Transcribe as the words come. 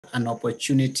an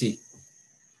opportunity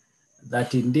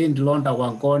that indeed, Lord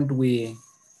our God, we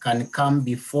can come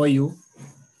before you.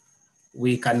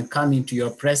 We can come into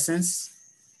your presence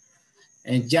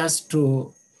and just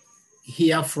to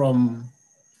hear from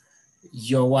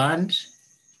your word,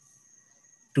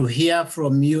 to hear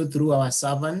from you through our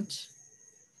servant.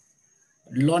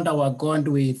 Lord our God,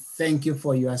 we thank you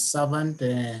for your servant,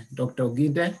 Dr.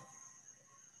 Oginde.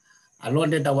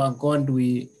 Lord our God,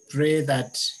 we pray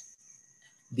that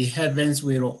the heavens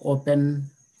will open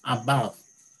above,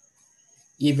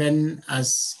 even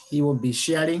as he will be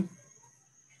sharing.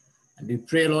 And we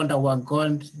pray, Lord our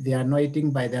God, the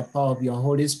anointing by the power of your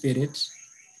Holy Spirit,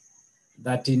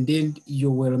 that indeed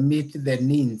you will meet the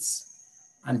needs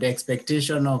and the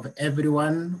expectation of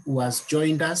everyone who has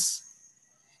joined us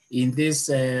in this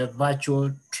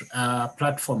virtual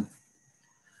platform.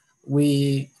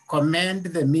 We commend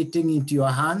the meeting into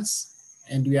your hands,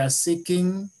 and we are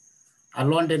seeking,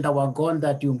 Lord and our God,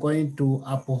 that you're going to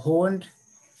uphold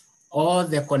all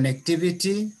the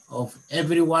connectivity of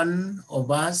every one of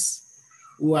us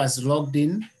who has logged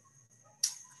in.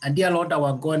 And dear Lord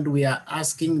our God, we are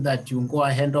asking that you go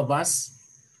ahead of us.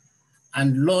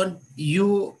 And Lord,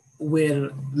 you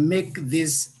will make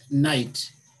this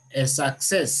night a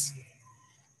success,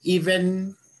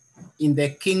 even in the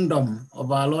kingdom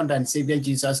of our Lord and Savior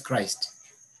Jesus Christ.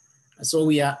 So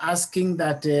we are asking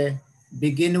that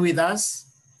begin with us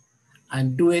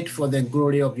and do it for the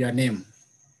glory of your name.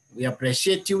 We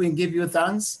appreciate you and give you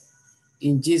thanks.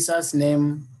 In Jesus'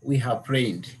 name we have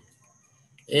prayed.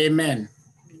 Amen.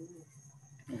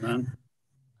 Amen.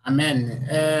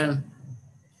 Amen.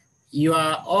 You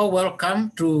are all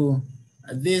welcome to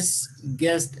this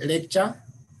guest lecture.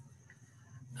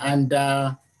 And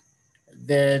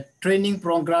the training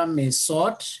program is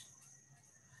SORT.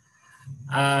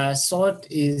 SORT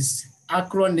is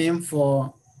acronym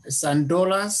for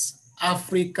Sandora's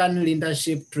African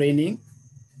Leadership Training.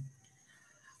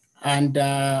 And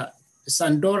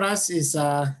Sandora's is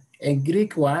a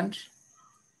Greek word,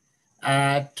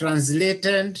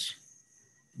 translated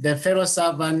the fellow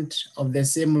servant of the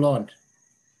same Lord.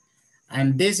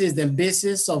 And this is the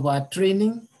basis of our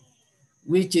training,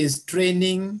 which is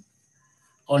training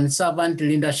on servant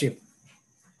leadership.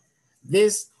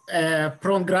 This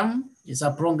program is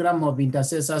a program of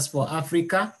intercessors for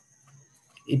Africa.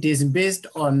 It is based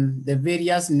on the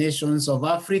various nations of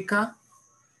Africa,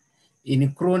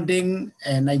 including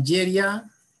Nigeria,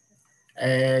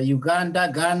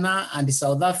 Uganda, Ghana, and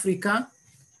South Africa.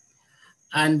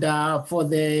 And for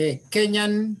the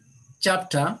Kenyan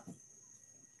chapter,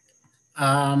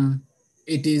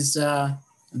 it is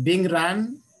being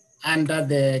run under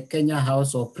the Kenya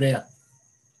House of Prayer.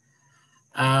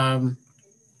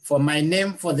 For my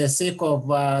name, for the sake of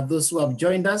those who have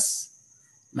joined us,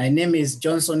 my name is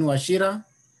Johnson Washira,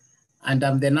 and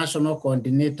I'm the National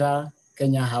Coordinator,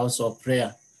 Kenya House of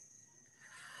Prayer.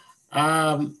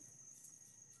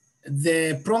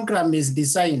 The program is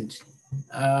designed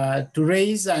to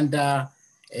raise and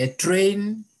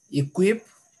train, equip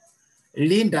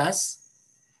leaders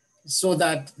so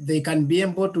that they can be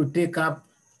able to take up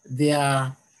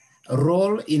their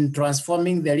role in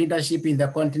transforming the leadership in the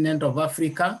continent of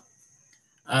Africa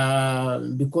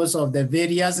because of the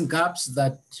various gaps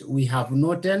that we have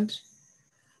noted.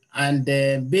 And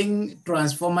being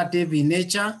transformative in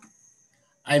nature,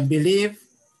 I believe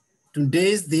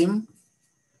today's theme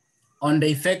on the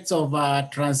effects of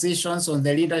transitions on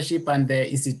the leadership and the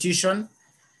institution,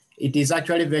 it is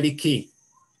actually very key.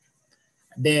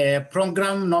 The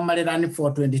program normally runs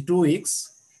for 22 weeks.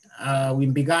 We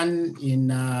began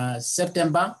in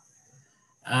September.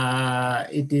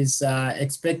 It is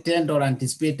expected or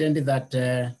anticipated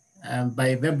that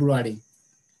by February,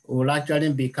 we'll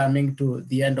actually be coming to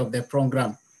the end of the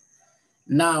program.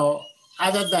 Now,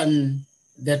 other than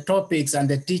the topics and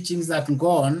the teachings that go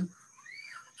on,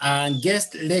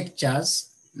 guest lectures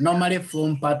normally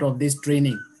form part of this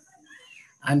training.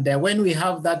 And when we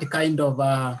have that kind of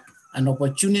an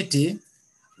opportunity,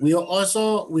 we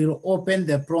also will open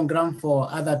the program for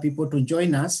other people to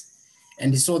join us,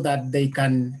 and so that they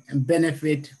can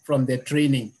benefit from the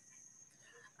training.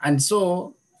 And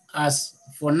so, as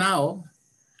for now,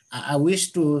 I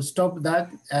wish to stop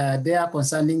that there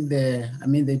concerning the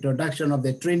introduction of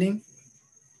the training.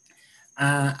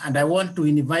 And I want to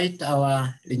invite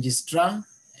our registrar,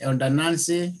 Elder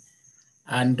Nancy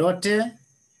and Dote,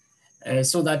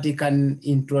 so that he can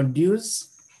introduce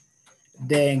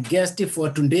the guest for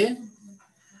today.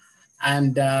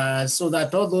 And so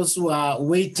that all those who are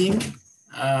waiting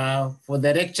for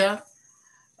the lecture,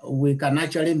 we can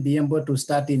actually be able to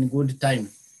start in good time.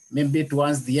 Maybe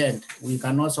towards the end, we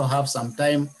can also have some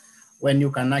time when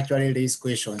you can actually raise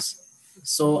questions.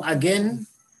 So again,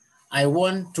 I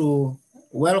want to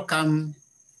welcome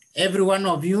every one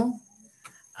of you,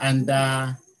 and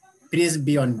please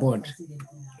be on board.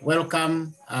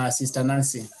 Welcome, Sister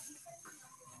Nancy.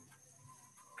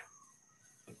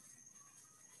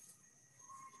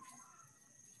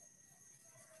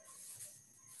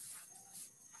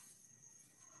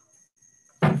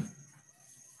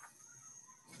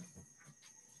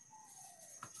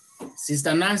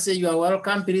 Sister Nancy, you are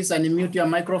welcome. Please unmute your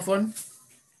microphone.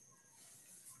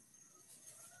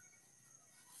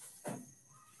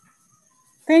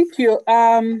 Thank you.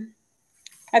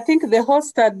 I think the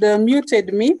host had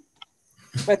muted me,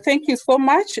 but thank you so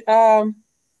much.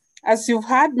 As you've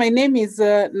heard, my name is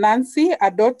Nancy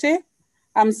Adote.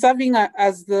 I'm serving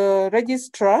as the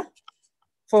registrar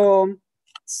for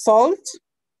SALT.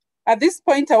 At this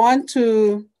point, I want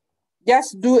to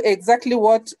just do exactly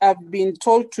what I've been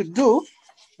told to do.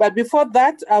 But before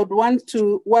that, I would want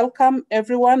to welcome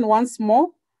everyone once more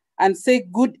and say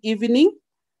good evening.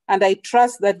 And I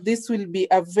trust that this will be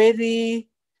a very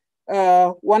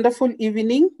wonderful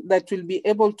evening that we'll be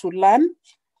able to learn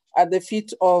at the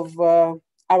feet of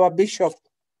our bishop.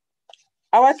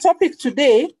 Our topic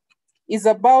today is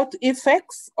about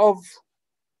effects of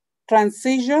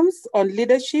transitions on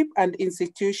leadership and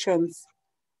institutions.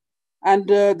 And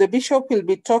the bishop will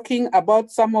be talking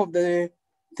about some of the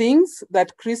things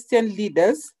that Christian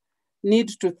leaders need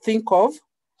to think of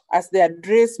as they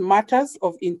address matters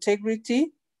of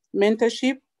integrity,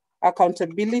 mentorship,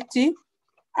 accountability,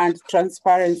 and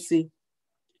transparency.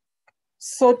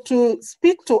 So to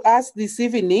speak to us this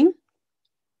evening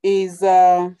is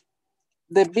the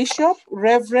Bishop,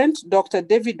 Reverend Dr.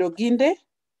 David Oginde.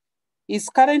 He's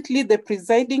currently the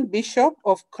Presiding Bishop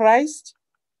of Christ,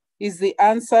 is the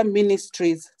Answer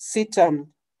Ministries, CITAM.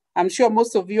 I'm sure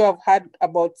most of you have heard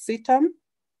about CITAM.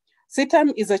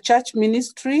 CITAM is a church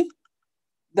ministry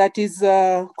that is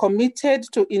committed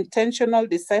to intentional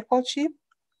discipleship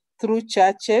through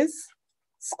churches,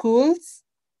 schools,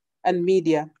 and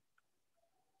media.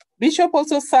 Bishop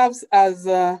also serves as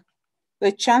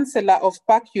the Chancellor of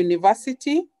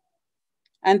University,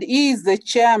 and he is the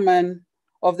chairman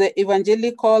of the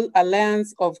Evangelical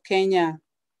Alliance of Kenya.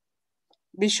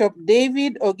 Bishop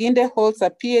David Oginde holds a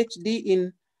PhD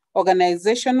in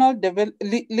organizational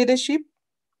leadership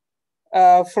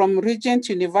from Regent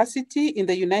University in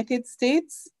the United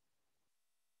States.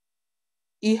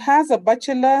 He has a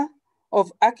Bachelor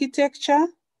of Architecture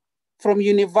from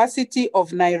University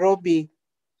of Nairobi.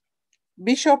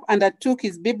 Bishop undertook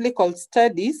his biblical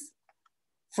studies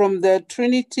from the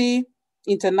Trinity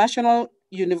International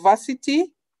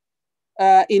University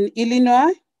in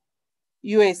Illinois,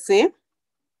 USA.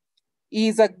 He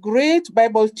is a great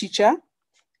Bible teacher,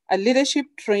 a leadership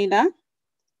trainer,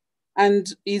 and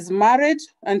is married,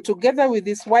 and together with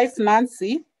his wife,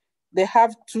 Nancy, they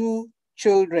have 2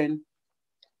 children.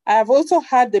 I have also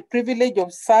had the privilege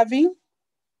of serving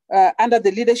under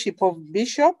the leadership of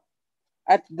Bishop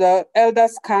at the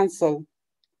Elders Council.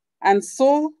 And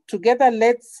so together,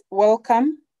 let's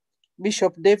welcome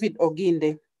Bishop David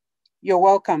Oginde. You're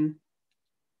welcome.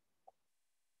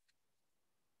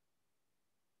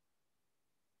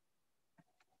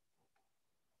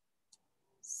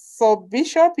 So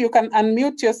Bishop, you can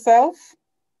unmute yourself.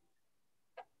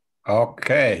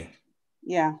 Okay.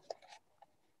 Yeah.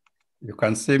 You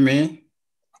can see me?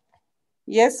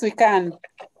 Yes, we can.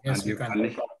 Yes, we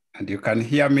can. And you can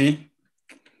hear me?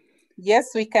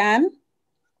 Yes, we can.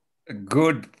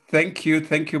 Good. Thank you.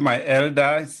 Thank you, my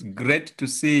elder. It's great to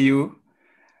see you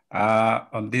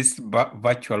on this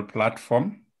virtual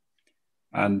platform.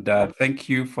 And thank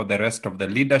you for the rest of the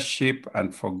leadership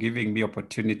and for giving me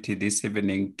opportunity this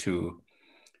evening to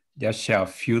just share a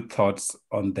few thoughts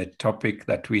on the topic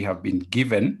that we have been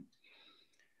given.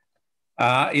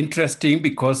 Interesting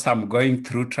because I'm going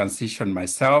through transition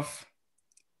myself.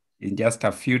 In just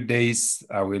a few days,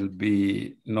 I will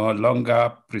be no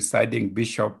longer presiding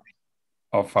bishop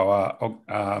of our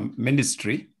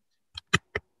ministry.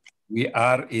 We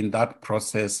are in that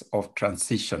process of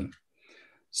transition.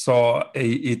 So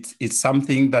it's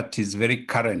something that is very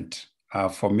current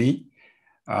for me.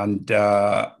 And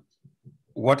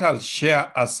what I'll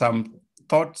share are some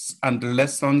thoughts and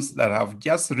lessons that I've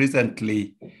just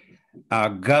recently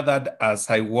gathered as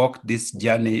I walk this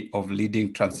journey of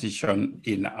leading transition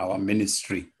in our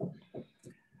ministry.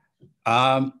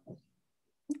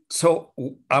 So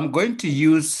I'm going to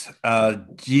use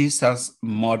Jesus'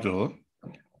 model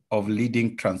of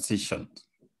leading transition.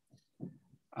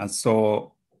 And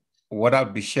so what I'll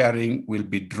be sharing will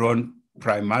be drawn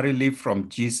primarily from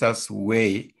Jesus'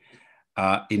 way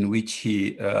in which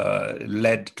he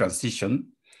led transition.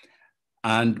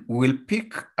 And we'll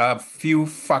pick a few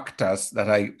factors that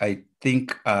I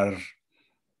think are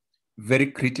very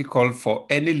critical for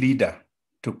any leader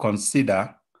to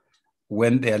consider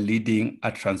when they're leading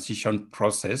a transition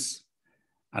process.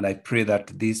 And I pray that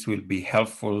this will be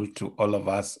helpful to all of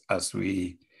us as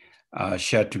we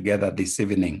share together this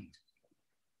evening.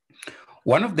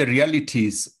 One of the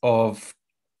realities of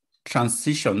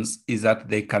transitions is that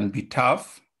they can be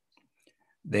tough,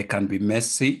 they can be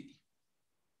messy,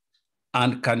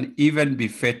 and can even be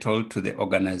fatal to the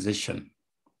organization.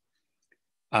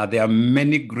 There are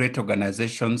many great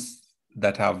organizations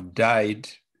that have died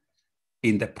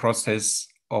in the process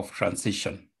of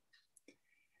transition.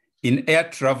 In air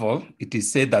travel, it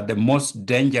is said that the most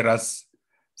dangerous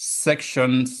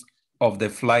sections of the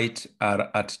flight are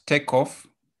at takeoff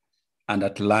and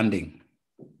at landing.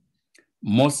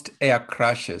 Most air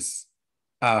crashes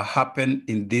happen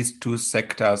in these two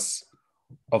sectors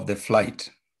of the flight.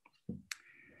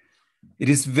 It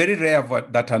is very rare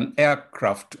that an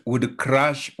aircraft would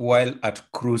crash while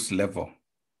at cruise level.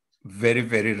 Very,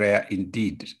 very rare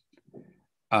indeed.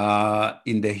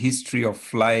 In the history of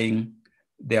flying,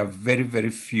 there are very, very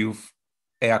few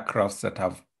aircrafts that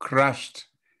have crashed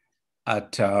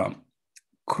at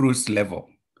cruise level.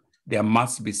 There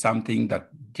must be something that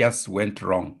just went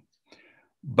wrong.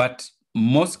 But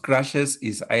most crashes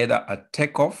is either at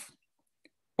takeoff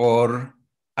or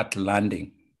at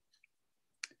landing.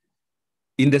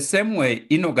 In the same way,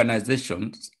 in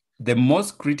organizations, the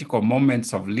most critical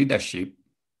moments of leadership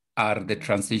are the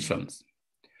transitions.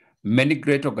 Many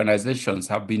great organizations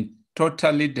have been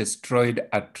totally destroyed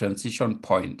at transition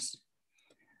points,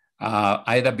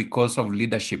 either because of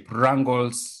leadership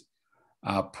wrangles,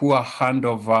 poor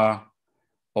handover,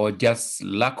 or just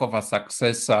lack of a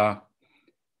successor,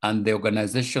 and the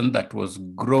organization that was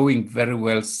growing very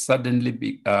well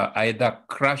suddenly either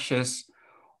crashes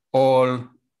or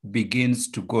begins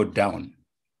to go down.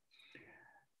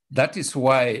 That is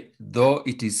why, though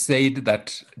it is said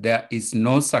that there is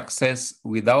no success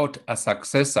without a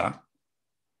successor,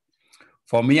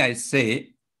 for me, I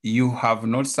say you have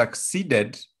not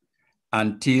succeeded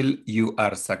until you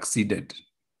are succeeded.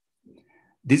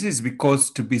 This is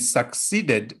because to be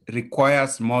succeeded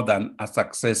requires more than a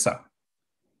successor.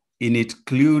 It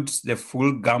includes the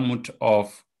full gamut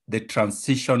of the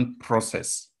transition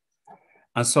process.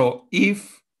 And so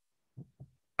if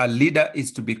a leader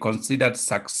is to be considered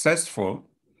successful,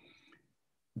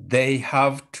 they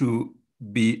have to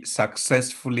be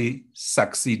successfully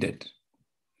succeeded.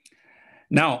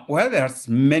 Now, while there's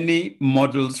many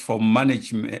models for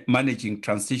managing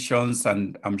transitions,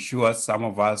 and I'm sure some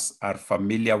of us are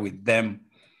familiar with them,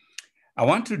 I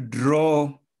want to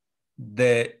draw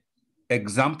the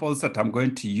examples that I'm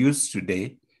going to use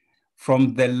today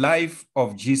from the life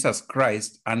of Jesus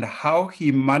Christ and how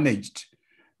he managed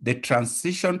the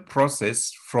transition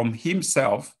process from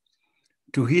himself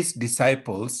to his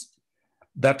disciples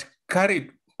that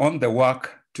carried on the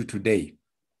work to today.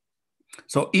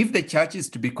 So if the church is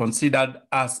to be considered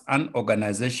as an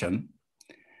organization,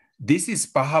 this is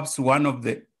perhaps one of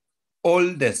the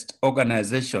oldest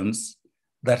organizations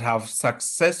that have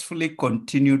successfully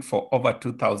continued for over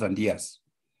 2,000 years.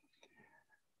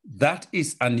 That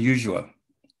is unusual,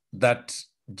 that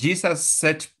Jesus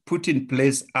put in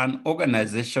place an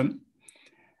organization,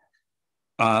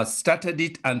 started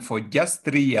it, and for just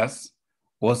 3 years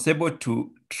was able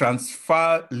to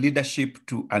transfer leadership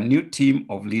to a new team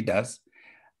of leaders.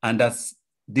 And as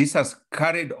this has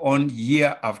carried on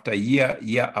year after year,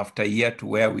 year after year to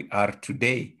where we are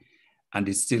today, and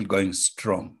is still going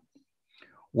strong.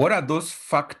 What are those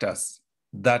factors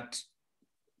that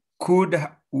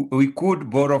we could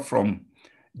borrow from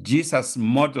Jesus'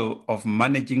 model of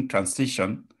managing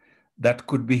transition that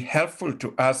could be helpful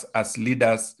to us as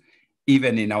leaders,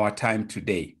 even in our time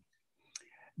today?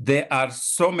 There are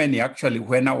so many. Actually,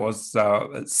 when I was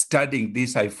studying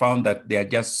this, I found that there are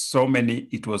just so many.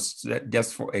 It was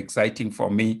just exciting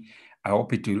for me. I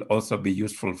hope it will also be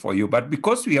useful for you. But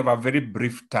because we have a very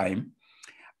brief time,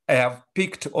 I have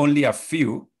picked only a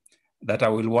few that I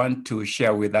will want to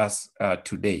share with us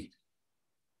today.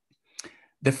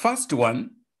 The first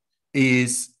one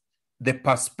is the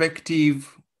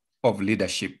perspective of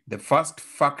leadership. The first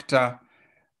factor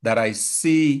that I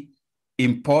see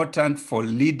important for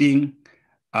leading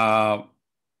a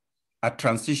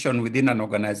transition within an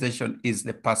organization is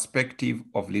the perspective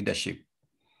of leadership.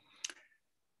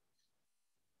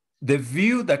 The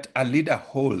view that a leader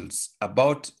holds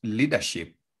about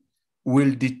leadership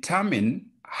will determine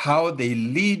how they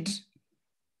lead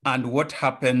and what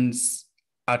happens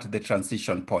at the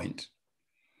transition point.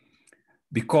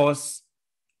 because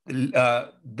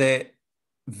the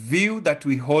view that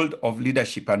we hold of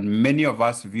leadership, and many of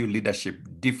us view leadership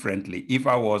differently. If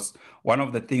I was, one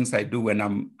of the things I do when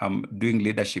I'm doing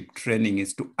leadership training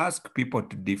is to ask people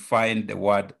to define the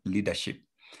word leadership.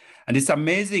 And it's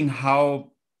amazing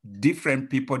how different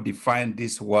people define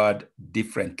this word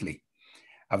differently.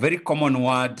 A very common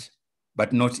word,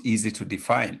 but not easy to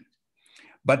define.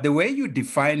 But the way you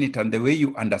define it and the way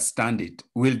you understand it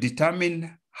will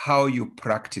determine how you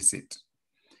practice it,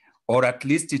 or at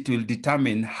least it will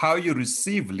determine how you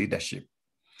receive leadership.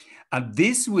 And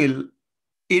this will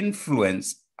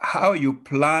influence how you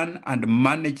plan and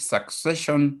manage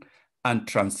succession and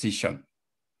transition.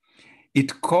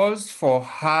 It calls for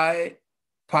high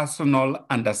personal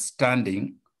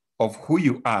understanding of who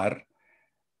you are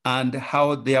and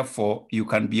how, therefore, you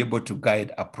can be able to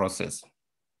guide a process.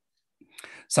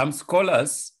 Some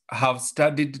scholars have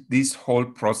studied this whole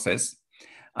process,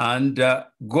 and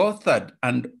Gothard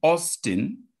and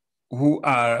Austin, who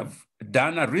have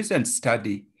done a recent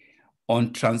study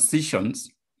on transitions,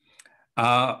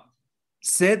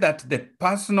 say that the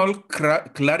personal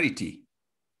clarity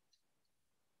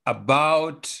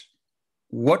about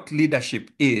what leadership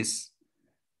is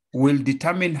will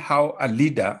determine how a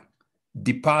leader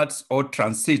departs or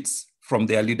transits from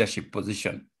their leadership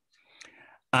position.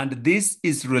 And this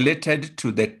is related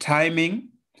to the timing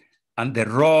and the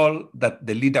role that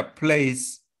the leader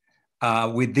plays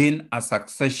within a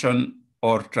succession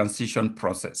or transition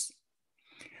process.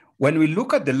 When we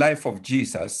look at the life of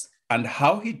Jesus and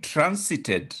how he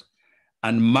transited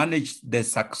and managed the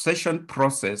succession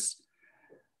process,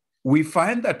 we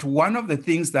find that one of the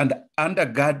things that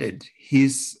undergirded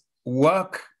his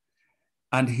work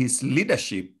and his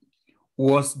leadership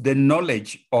was the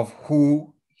knowledge of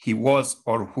who he was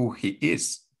or who he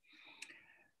is.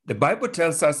 The Bible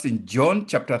tells us in John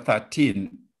chapter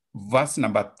 13, verse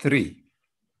number 3.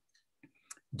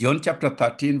 John chapter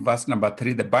 13, verse number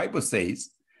 3, the Bible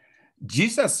says,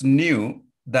 Jesus knew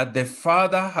that the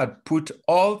Father had put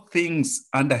all things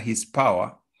under his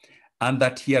power, and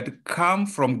that he had come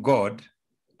from God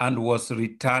and was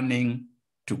returning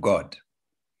to God.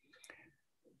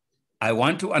 I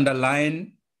want to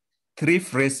underline three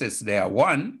phrases there.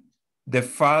 One, the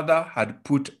Father had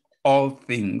put all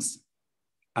things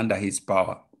under his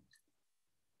power.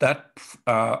 That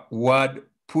word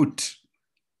put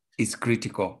is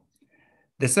critical.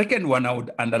 The second one I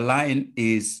would underline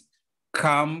is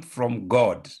come from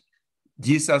God.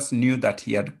 Jesus knew that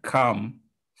he had come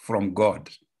from God.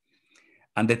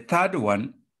 And the third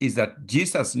one is that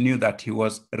Jesus knew that he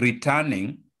was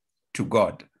returning to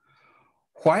God.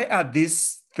 Why are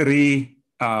these three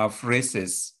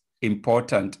phrases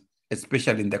important,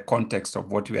 especially in the context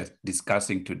of what we are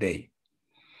discussing today?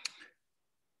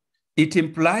 It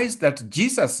implies that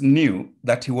Jesus knew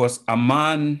that he was a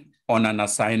man on an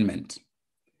assignment.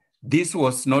 This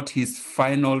was not his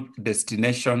final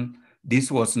destination. This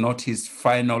was not his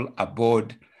final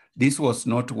abode. This was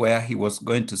not where he was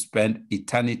going to spend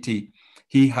eternity.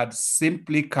 He had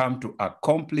simply come to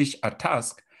accomplish a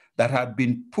task that had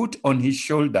been put on his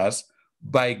shoulders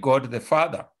by God the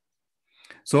Father.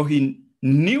 So he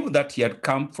knew that he had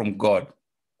come from God.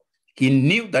 He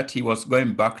knew that he was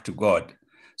going back to God.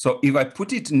 So if I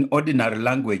put it in ordinary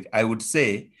language, I would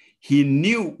say he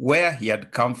knew where he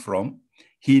had come from,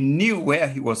 he knew where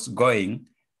he was going,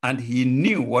 and he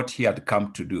knew what he had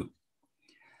come to do.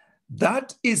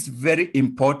 That is very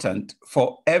important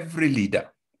for every leader.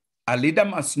 A leader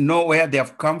must know where they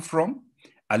have come from.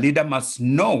 A leader must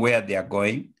know where they are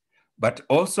going. But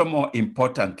also more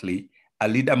importantly, a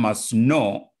leader must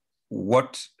know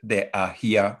what they are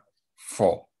here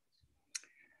for.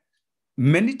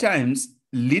 Many times,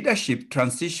 leadership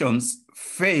transitions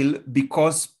fail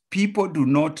because people do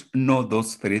not know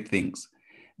those three things.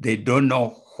 They don't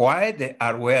know why they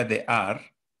are where they are.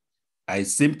 I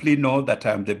simply know that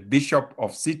I'm the bishop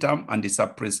of CITAM, and it's a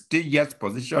prestigious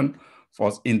position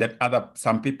for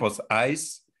some people's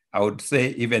eyes. I would say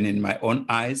even in my own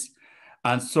eyes.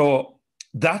 And so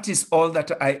that is all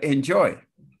that I enjoy.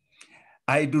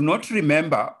 I do not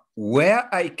remember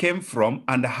where I came from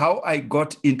and how I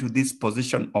got into this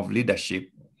position of leadership.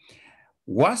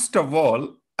 Worst of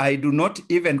all, I do not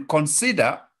even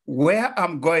consider where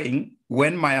I'm going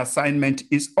when my assignment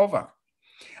is over.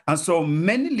 And so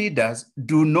many leaders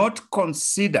do not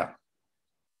consider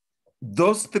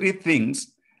those three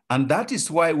things. And that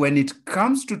is why when it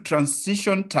comes to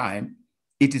transition time,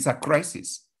 it is a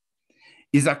crisis.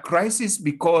 It's a crisis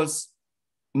because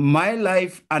my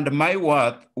life and my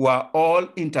worth were all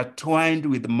intertwined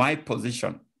with my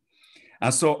position.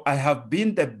 And so I have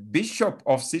been the bishop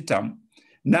of CITAM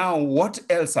Now, what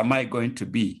else am I going to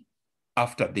be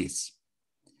after this?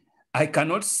 I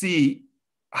cannot see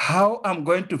how I'm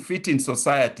going to fit in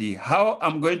society, how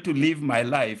I'm going to live my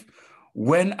life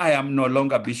when I am no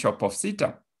longer Bishop of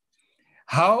CITAM.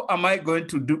 How am I going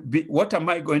to what am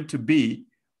I going to be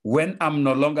when I'm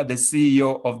no longer the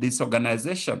CEO of this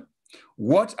organization?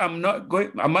 What am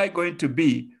I going to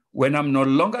be when I'm no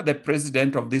longer the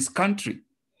president of this country?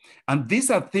 And these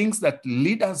are things that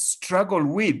leaders struggle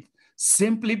with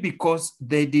simply because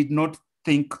they did not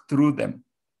think through them.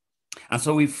 And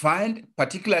so we find,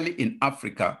 particularly in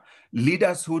Africa,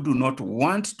 leaders who do not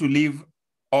want to leave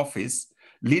office,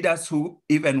 leaders who,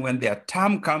 even when their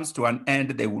term comes to an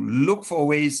end, they will look for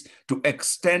ways to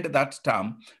extend that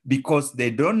term because they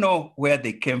don't know where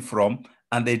they came from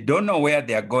and they don't know where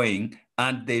they're going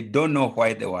and they don't know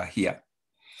why they were here.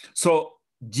 So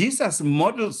Jesus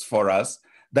models for us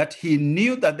that he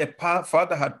knew that the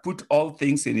Father had put all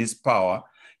things in his power.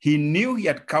 He knew he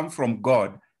had come from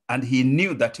God, and he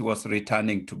knew that he was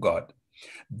returning to God.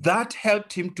 That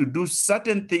helped him to do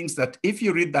certain things that, if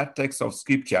you read that text of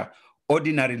scripture,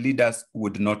 ordinary leaders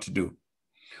would not do.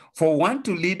 For one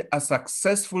to lead a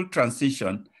successful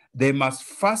transition, they must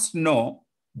first know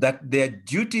that their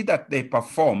duty that they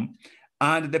perform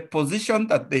and the position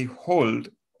that they hold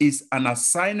is an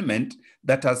assignment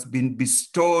that has been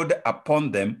bestowed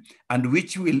upon them and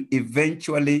which will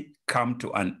eventually come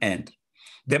to an end.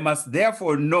 They must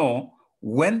therefore know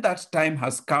when that time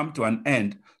has come to an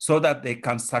end so that they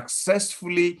can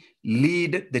successfully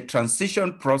lead the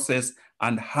transition process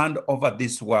and hand over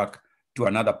this work to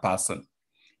another person.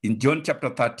 In John chapter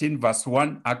 13, verse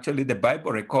 1, actually the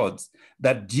Bible records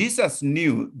that Jesus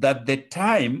knew that the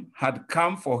time had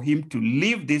come for him to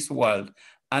leave this world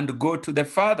and go to the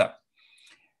Father.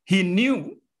 He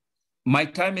knew, my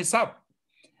time is up,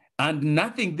 and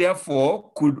nothing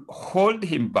therefore could hold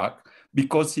him back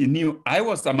because he knew I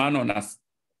was a man on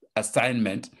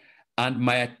assignment and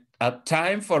my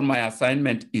time for my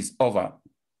assignment is over.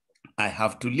 I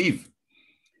have to leave.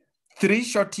 3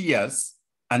 short years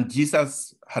and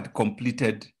Jesus had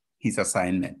completed his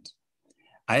assignment.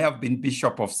 I have been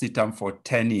Bishop of CITAM for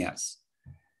 10 years.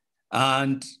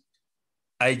 And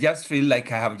I just feel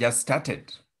like I have just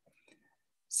started.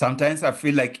 Sometimes I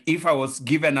feel like if I was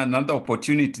given another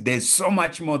opportunity, there's so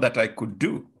much more that I could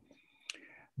do.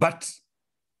 But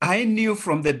I knew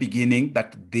from the beginning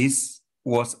that this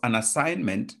was an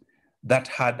assignment that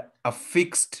had a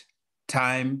fixed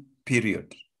time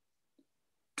period,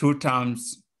 2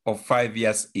 terms of 5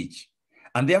 years each.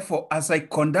 And therefore, as I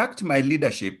conduct my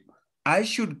leadership, I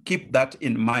should keep that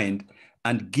in mind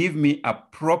and give me a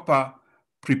proper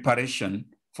preparation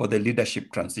for the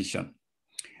leadership transition.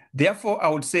 Therefore, I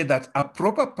would say that a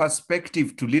proper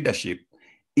perspective to leadership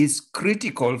is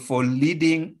critical for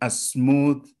leading a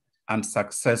smooth and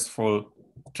successful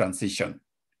transition.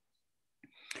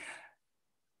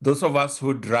 Those of us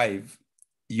who drive,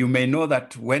 you may know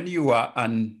that when you are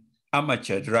an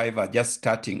amateur driver just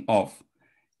starting off,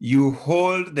 you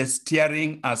hold the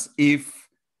steering as if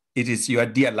it is your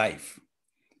dear life.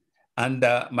 And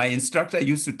my instructor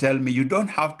used to tell me, you don't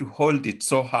have to hold it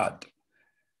so hard,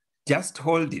 just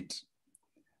hold it.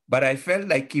 But I felt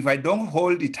like if I don't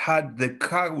hold it hard, the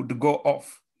car would go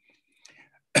off.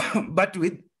 But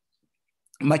with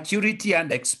maturity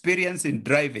and experience in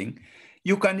driving,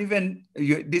 you can even,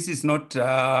 this is not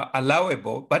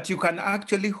allowable, but you can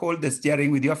actually hold the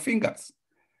steering with your fingers.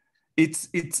 It's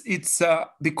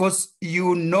because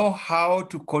you know how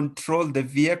to control the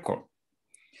vehicle.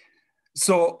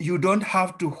 So you don't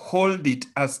have to hold it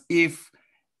as if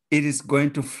it is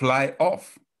going to fly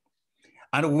off.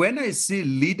 And when I see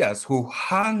leaders who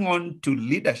hang on to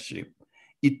leadership,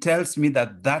 it tells me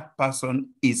that that person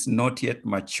is not yet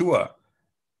mature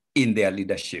in their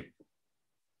leadership.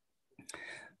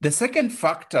 The second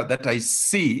factor that I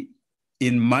see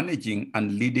in managing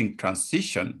and leading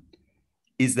transition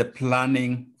is the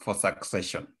planning for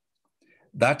succession.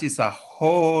 That is a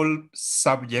whole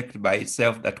subject by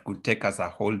itself that could take us a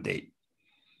whole day.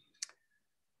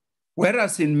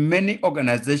 Whereas in many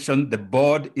organizations, the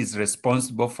board is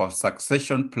responsible for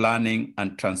succession planning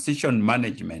and transition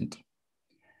management,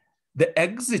 the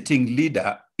exiting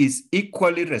leader is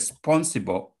equally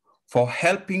responsible for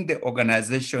helping the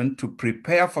organization to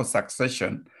prepare for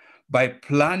succession by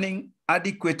planning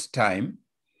adequate time,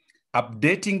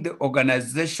 updating the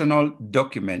organizational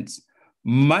documents,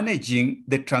 managing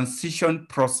the transition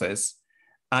process,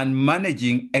 and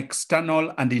managing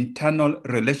external and internal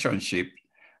relationships,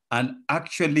 and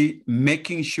actually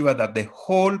making sure that the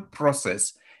whole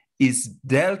process is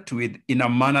dealt with in a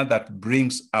manner that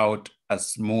brings out a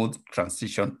smooth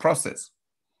transition process.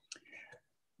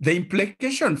 The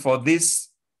implication for this,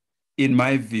 in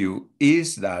my view,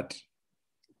 is that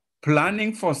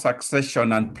planning for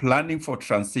succession and planning for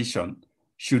transition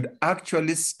should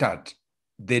actually start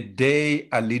the day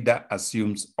a leader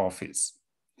assumes office.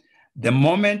 The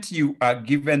moment you are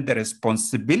given the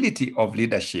responsibility of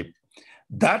leadership,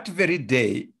 that very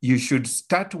day, you should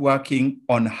start working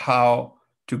on how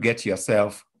to get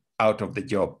yourself out of the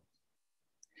job.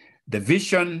 The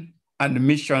vision and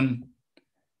mission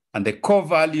and the core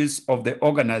values of the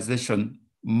organization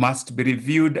must be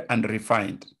reviewed and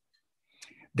refined.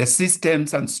 The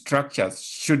systems and structures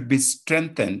should be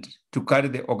strengthened to carry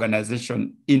the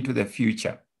organization into the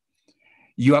future.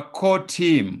 Your core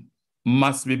team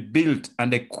must be built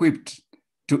and equipped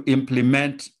to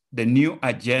implement the new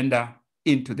agenda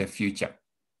into the future.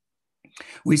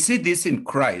 We see this in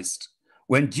Christ.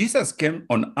 When Jesus came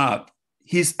on earth,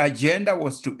 his agenda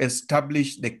was to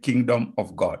establish the kingdom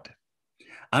of God.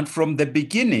 And from the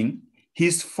beginning,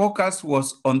 his focus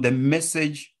was on the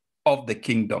message of the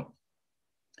kingdom.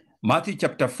 Matthew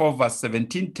chapter 4, verse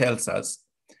 17 tells us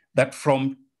that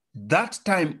from that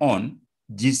time on,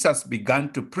 Jesus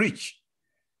began to preach.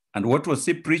 And what was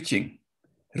he preaching?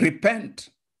 Repent,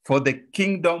 for the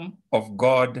kingdom of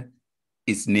God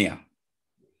is near.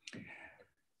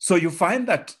 So you find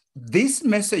that this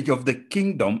message of the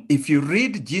kingdom, if you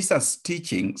read Jesus'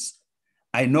 teachings,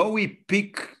 I know we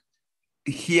pick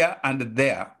here and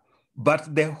there,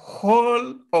 but the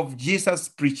whole of Jesus'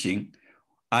 preaching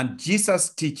and Jesus'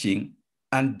 teaching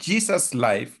and Jesus'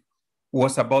 life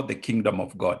was about the kingdom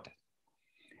of God.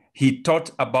 He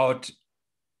taught about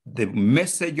the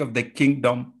message of the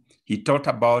kingdom. He taught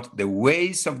about the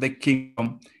ways of the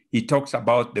kingdom. He talks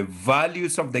about the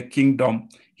values of the kingdom.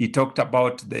 He talked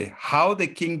about how the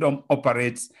kingdom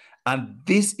operates. And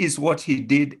this is what he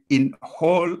did in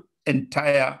whole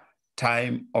entire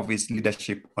time of his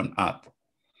leadership on earth.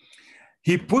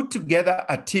 He put together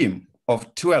a team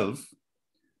of 12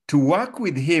 to work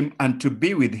with him and to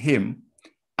be with him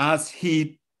as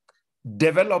he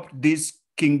developed this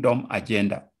kingdom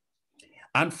agenda.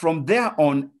 And from there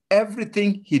on,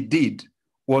 everything he did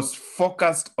was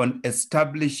focused on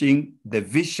establishing the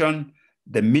vision,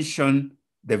 the mission,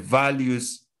 the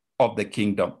values of the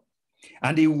kingdom.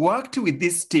 And he worked with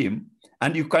this team.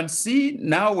 And you can see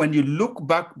now when you look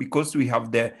back, because we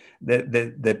have the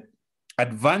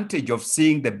advantage of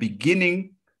seeing the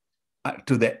beginning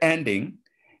to the ending,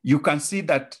 you can see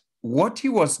that what he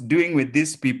was doing with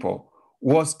these people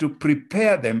was to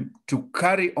prepare them to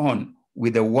carry on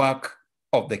with the work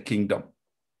of the kingdom.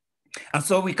 And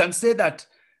so we can say that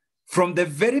from the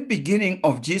very beginning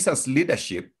of Jesus'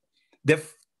 leadership, the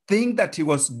thing that he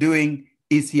was doing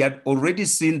is he had already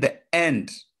seen the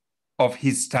end of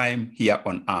his time here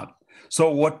on earth.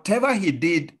 So whatever he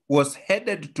did was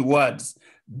headed towards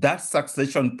that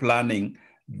succession planning,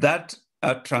 that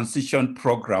transition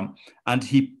program, and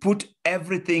he put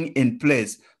everything in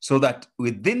place so that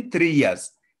within 3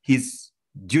 years, his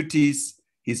duties,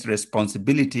 his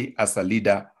responsibility as a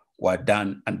leader were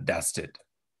done and dusted.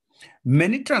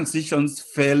 Many transitions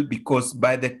fail because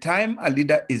by the time a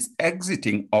leader is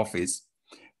exiting office,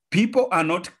 people are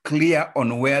not clear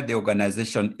on where the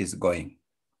organization is going.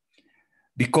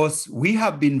 Because we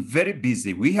have been very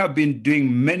busy, we have been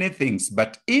doing many things,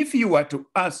 but if you were to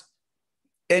ask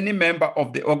any member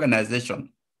of the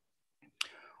organization,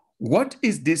 what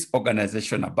is this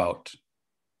organization about?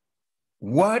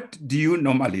 What do you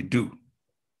normally do?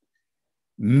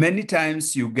 Many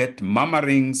times you get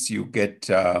murmurings, you get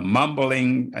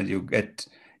mumbling, and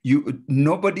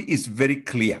nobody is very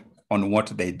clear on what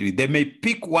they do. They may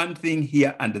pick one thing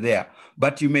here and there,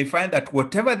 but you may find that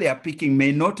whatever they are picking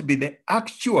may not be the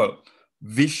actual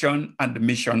vision and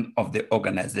mission of the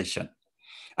organization.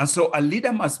 And so a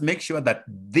leader must make sure that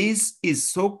this is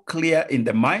so clear in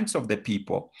the minds of the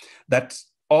people that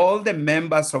all the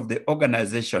members of the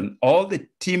organization, all the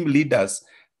team leaders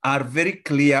are very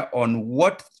clear on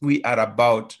what we are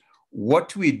about,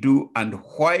 what we do, and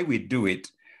why we do it,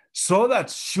 so that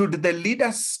should the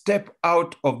leader step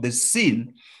out of the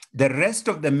scene, the rest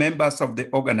of the members of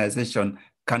the organization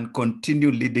can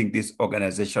continue leading this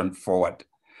organization forward.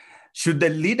 Should the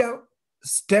leader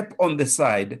step on the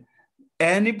side,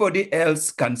 anybody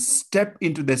else can step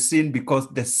into the scene because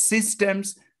the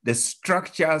systems, the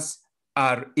structures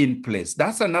are in place.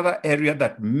 That's another area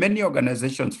that many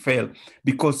organizations fail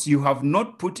because you have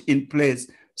not put in place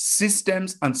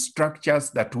systems and structures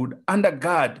that would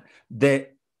undergird the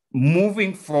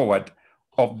moving forward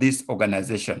of this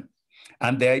organization.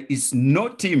 And there is no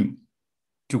team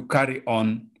to carry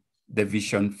on the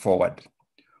vision forward.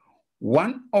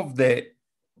 One of the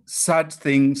sad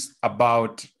things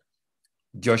about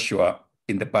Joshua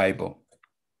in the Bible.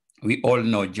 We all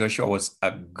know Joshua was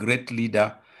a great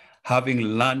leader, having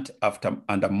learned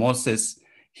under Moses.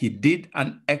 He did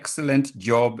an excellent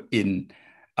job in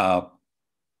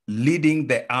leading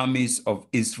the armies of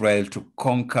Israel to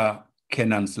conquer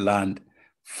Canaan's land,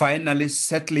 finally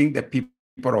settling the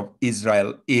people of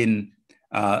Israel in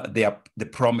the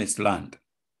promised land.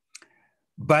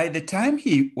 By the time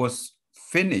he was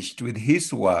finished with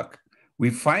his work, we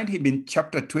find him in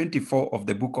chapter 24 of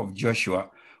the book of Joshua,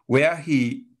 where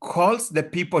he calls the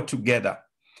people together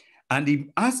and he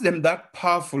asks them that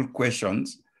powerful question,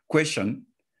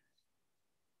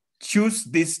 choose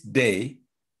this day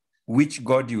which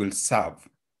God you will serve.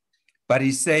 But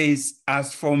he says,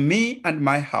 as for me and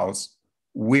my house,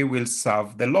 we will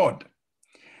serve the Lord.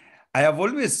 I have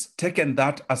always taken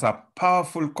that as a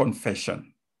powerful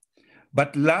confession.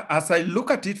 But as I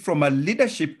look at it from a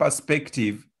leadership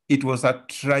perspective, it was a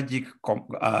tragic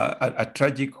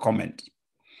comment.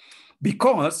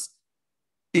 Because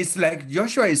it's like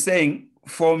Joshua is saying,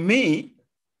 for me,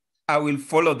 I will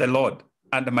follow the Lord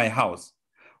and my house.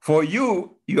 For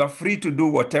you, you are free to do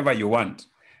whatever you want.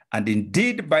 And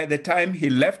indeed, by the time he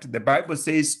left, the Bible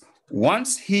says,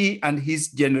 once he and his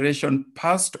generation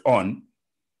passed on,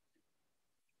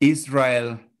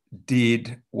 Israel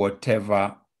did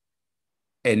whatever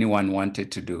anyone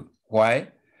wanted to do. Why?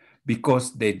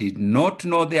 Because they did not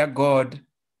know their God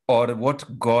or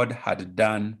what God had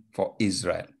done for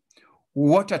Israel.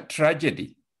 What a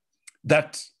tragedy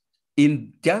that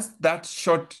in just that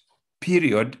short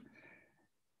period,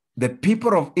 the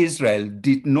people of Israel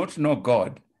did not know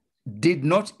God, did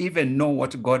not even know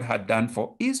what God had done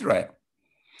for Israel.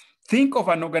 Think of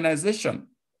an organization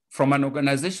from an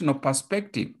organizational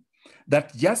perspective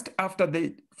that just after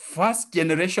the first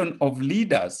generation of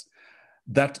leaders,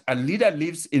 that a leader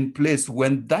lives in place,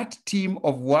 when that team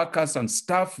of workers and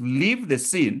staff leave the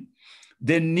scene,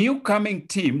 the new coming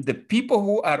team, the people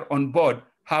who are on board,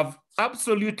 have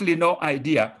absolutely no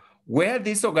idea where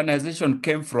this organization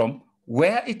came from,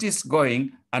 where it is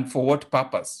going, and for what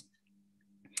purpose.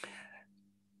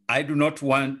 I do not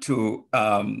want to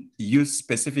use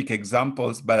specific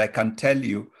examples, but I can tell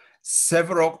you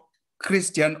several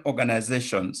Christian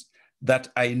organizations that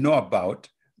I know about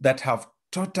that have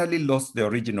totally lost the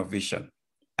original vision.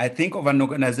 I think of an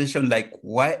organization like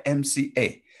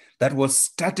YMCA that was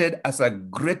started as a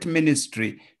great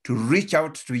ministry to reach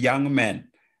out to young men,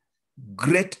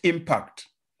 great impact.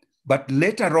 But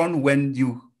later on, when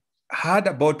you heard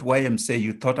about YMCA,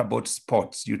 you thought about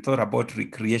sports, you thought about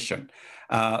recreation.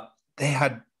 They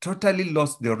had totally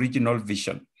lost the original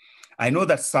vision. I know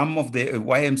that some of the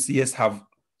YMCAs have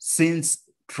since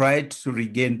tried to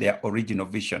regain their original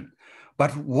vision.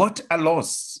 But what a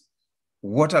loss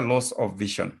of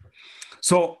vision.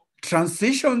 So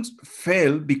transitions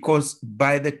fail because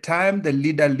by the time the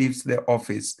leader leaves the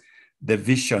office, the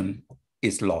vision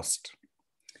is lost.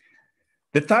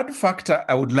 The third factor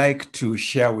I would like to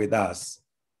share with us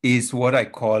is what I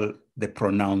call the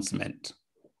pronouncement.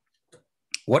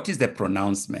 What is the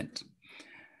pronouncement?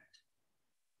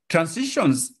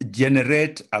 Transitions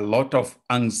generate a lot of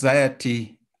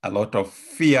anxiety, a lot of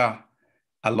fear,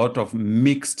 a lot of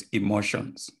mixed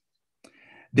emotions.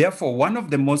 Therefore, one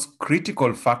of the most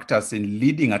critical factors in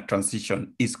leading a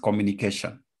transition is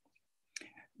communication.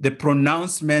 The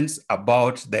pronouncements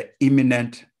about the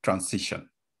imminent transition.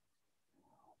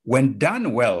 When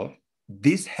done well,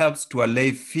 this helps to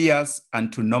allay fears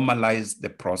and to normalize the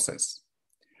process.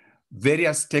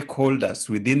 Various stakeholders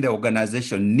within the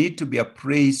organization need to be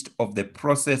appraised of the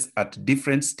process at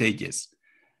different stages.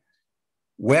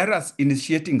 Whereas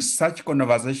initiating such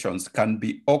conversations can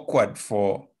be awkward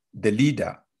for the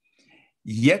leader,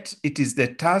 yet it is the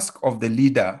task of the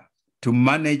leader to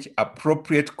manage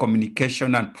appropriate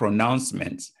communication and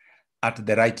pronouncements at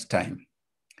the right time.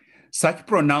 Such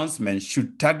pronouncements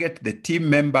should target the team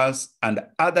members and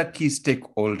other key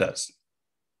stakeholders.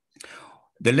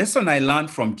 The lesson I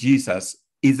learned from Jesus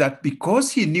is that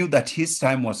because he knew that his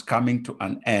time was coming to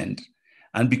an end,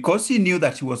 and because he knew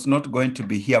that he was not going to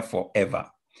be here forever,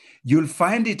 you'll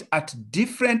find it at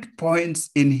different points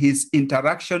in his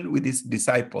interaction with his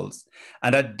disciples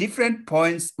and at different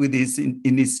points with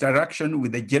in his interaction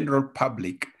with the general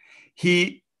public,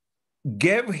 he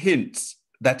gave hints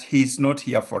that he is not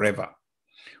here forever.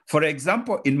 For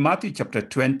example, in Matthew chapter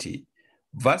 20,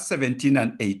 verse 17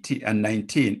 and 18 and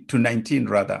 19 to 19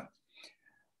 rather,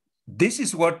 this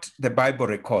is what the Bible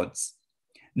records.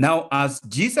 Now, as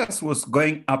Jesus was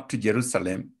going up to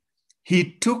Jerusalem,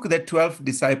 he took the 12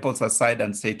 disciples aside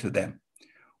and said to them,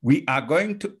 "We are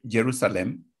going to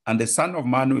Jerusalem, and the Son of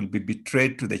Man will be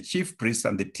betrayed to the chief priests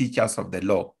and the teachers of the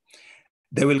law.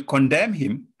 They will condemn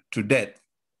him to death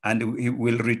and he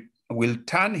will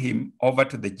turn him over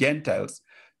to the Gentiles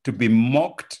to be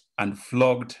mocked and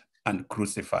flogged and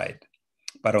crucified.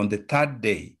 But on the third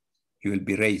day, he will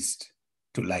be raised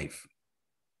to life.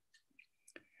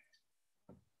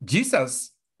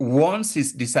 Jesus warns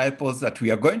his disciples that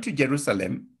we are going to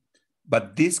Jerusalem,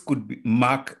 but this could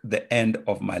mark the end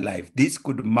of my life. This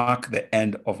could mark the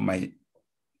end of my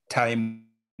time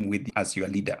with you as your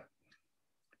leader.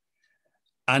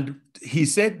 And he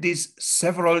said this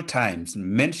several times,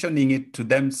 mentioning it to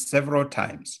them several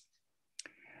times.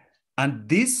 And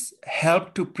this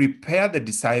helped to prepare the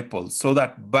disciples so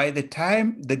that by the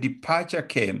time the departure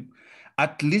came,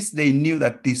 at least they knew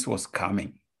that this was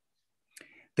coming.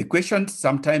 The question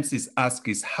sometimes is asked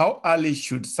is, how early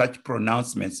should such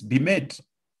pronouncements be made?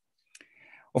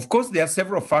 Of course, there are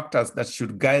several factors that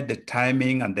should guide the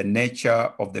timing and the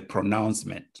nature of the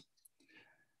pronouncement.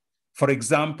 For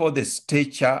example, the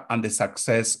stature and the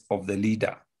success of the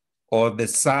leader, or the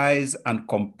size and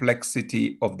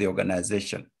complexity of the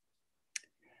organization.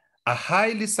 A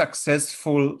highly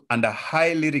successful and a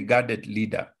highly regarded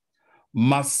leader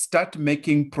must start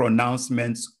making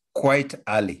pronouncements quite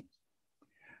early.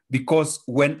 Because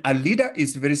when a leader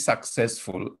is very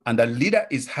successful and a leader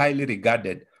is highly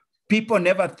regarded, people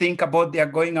never think about their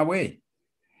going away.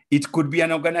 It could be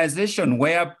an organization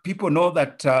where people know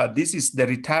that this is the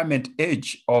retirement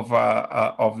age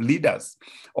of leaders,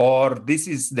 or this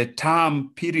is the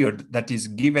term period that is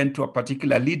given to a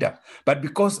particular leader. But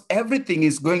because everything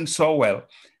is going so well,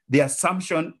 the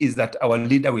assumption is that our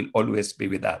leader will always be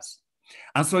with us.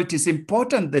 And so it is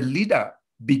important the leader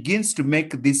begins to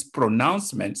make these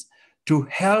pronouncements to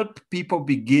help people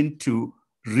begin to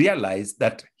realize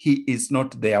that he is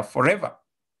not there forever.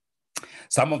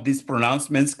 Some of these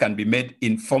pronouncements can be made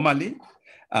informally,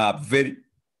 very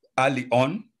early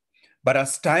on, but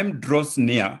as time draws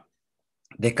near,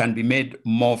 they can be made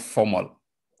more formal.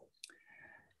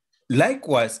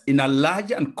 Likewise, in a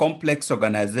large and complex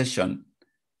organization,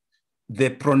 the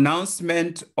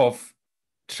pronouncement of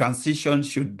transition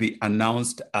should be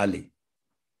announced early.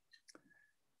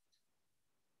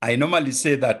 I normally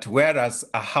say that whereas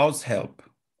a house help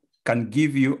can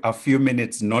give you a few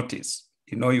minutes notice,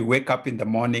 you know, you wake up in the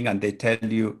morning and they tell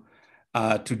you,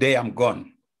 today I'm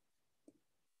gone.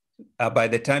 By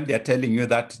the time they're telling you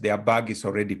that, their bag is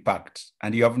already packed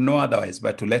and you have no otherwise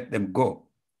but to let them go.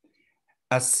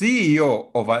 A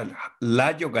CEO of a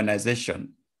large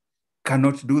organization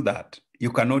cannot do that.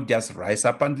 You cannot just rise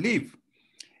up and leave.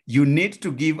 You need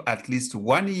to give at least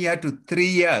 1 year to 3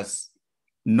 years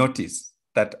notice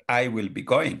that I will be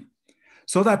going,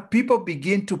 so that people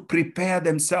begin to prepare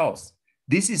themselves.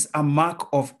 This is a mark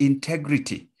of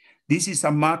integrity. This is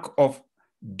a mark of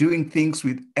doing things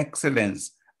with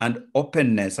excellence and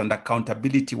openness and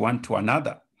accountability one to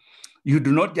another. You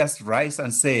do not just rise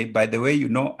and say, by the way, you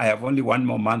know, I have only 1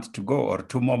 more month to go or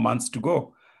 2 more months to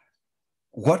go.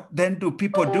 What then do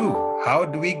people do? How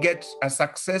do we get a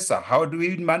successor? How do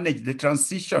we manage the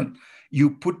transition?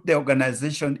 You put the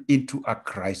organization into a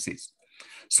crisis.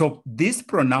 So these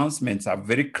pronouncements are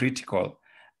very critical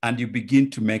and you begin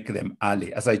to make them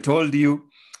early. As I told you,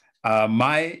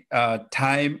 my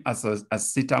time as a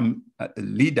CITAM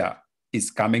leader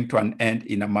is coming to an end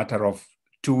in a matter of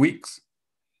 2 weeks.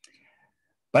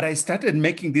 But I started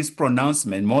making this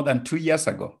pronouncement more than 2 years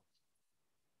ago,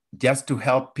 just to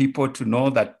help people to know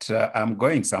that I'm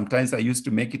going. Sometimes I used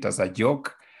to make it as a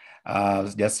joke,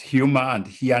 just humor and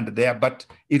here and there, but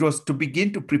it was to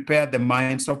begin to prepare the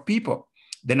minds of people.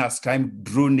 Then as time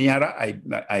drew nearer,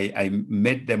 I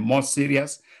made them more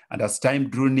serious. And as time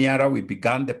drew nearer, we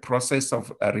began the process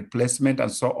of replacement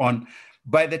and so on.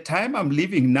 By the time I'm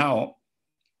leaving now,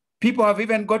 people have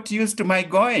even got used to my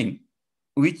going,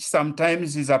 which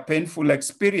sometimes is a painful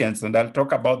experience. And I'll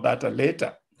talk about that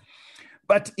later.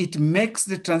 But it makes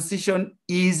the transition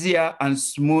easier and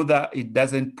smoother. It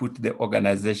doesn't put the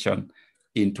organization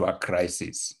into a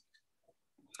crisis.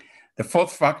 The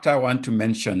fourth factor I want to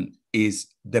mention is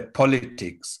the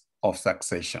politics of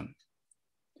succession.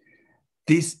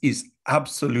 This is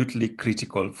absolutely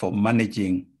critical for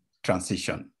managing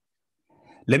transition.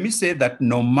 Let me say that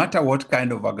no matter what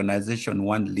kind of organization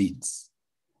one leads,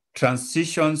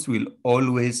 transitions will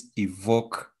always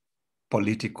evoke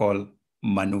political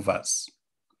maneuvers.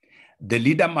 The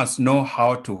leader must know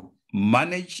how to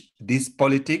manage these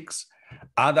politics,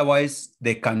 otherwise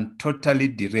they can totally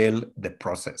derail the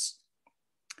process.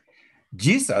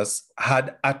 Jesus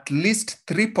had at least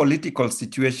 3 political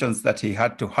situations that he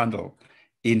had to handle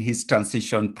in his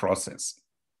transition process.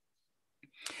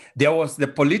 There was the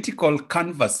political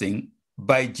canvassing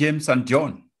by James and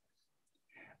John.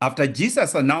 After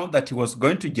Jesus announced that he was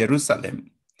going to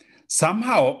Jerusalem,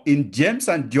 Somehow in James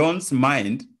and John's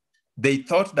mind, they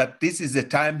thought that this is the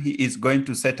time he is going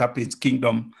to set up his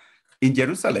kingdom in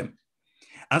Jerusalem.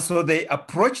 And so they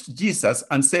approached Jesus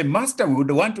and said, Master, we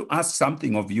would want to ask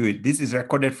something of you. This is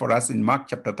recorded for us in Mark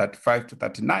chapter 35 to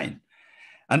 39.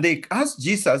 And they asked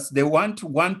Jesus, they want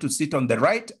one to sit on the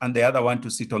right and the other one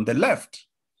to sit on the left.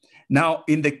 Now,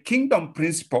 in the kingdom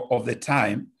principle of the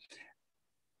time,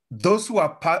 those who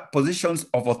are positions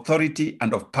of authority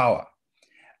and of power.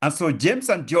 And so James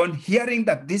and John, hearing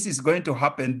that this is going to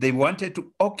happen, they wanted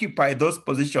to occupy those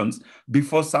positions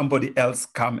before somebody else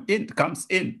comes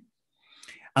in.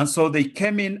 And so they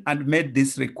came in and made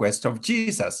this request of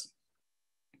Jesus.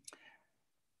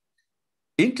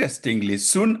 Interestingly,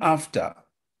 soon after,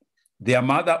 their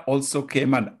mother also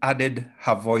came and added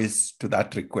her voice to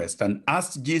that request and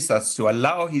asked Jesus to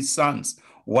allow his sons,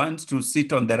 one to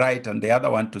sit on the right and the other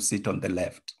one to sit on the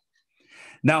left.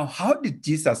 Now, how did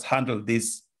Jesus handle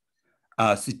this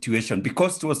situation?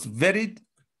 Because it was very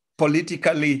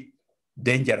politically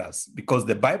dangerous, because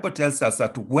the Bible tells us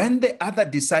that when the other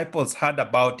disciples heard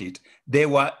about it, they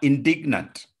were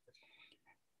indignant.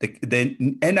 The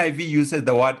NIV uses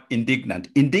the word indignant.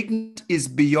 Indignant is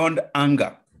beyond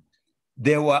anger.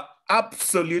 They were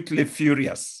absolutely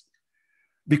furious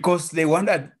because they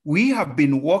wondered, we have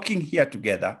been walking here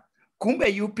together.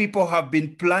 Kumbe, you people have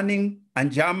been planning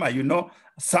anjama,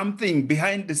 something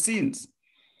behind the scenes.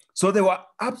 So they were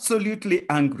absolutely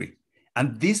angry.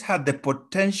 And this had the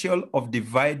potential of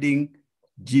dividing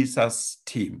Jesus'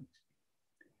 team.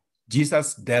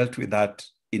 Jesus dealt with that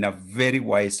in a very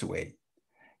wise way.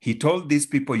 He told these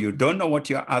people, you don't know what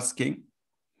you're asking.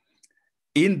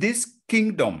 In this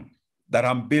kingdom that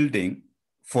I'm building,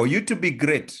 for you to be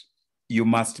great, you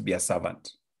must be a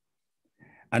servant.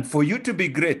 And for you to be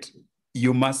great,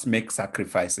 you must make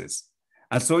sacrifices.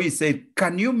 And so he said,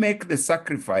 can you make the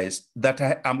sacrifice that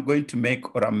I am going to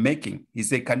make or I'm making? He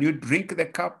said, can you drink the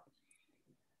cup?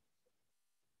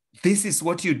 This is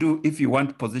what you do if you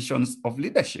want positions of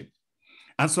leadership.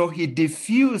 And so he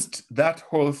diffused that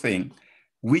whole thing,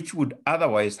 which would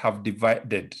otherwise have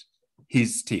divided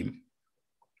his team.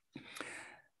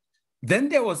 Then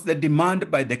there was the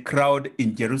demand by the crowd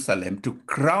in Jerusalem to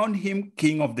crown him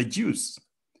King of the Jews.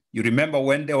 You remember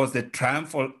when there was the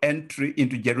triumphal entry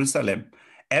into Jerusalem,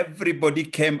 everybody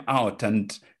came out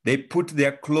and they put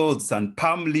their clothes and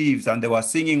palm leaves and they were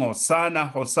singing, Hosanna,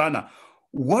 Hosanna.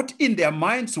 What in their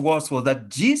minds was that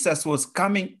Jesus was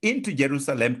coming into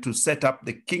Jerusalem to set up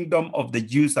the kingdom of the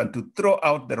Jews and to throw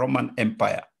out the Roman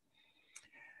Empire.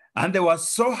 And they were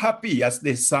so happy as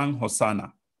they sang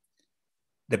Hosanna.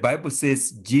 The Bible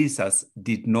says Jesus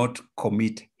did not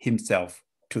commit himself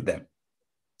to them.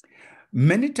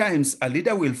 Many times a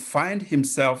leader will find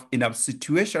himself in a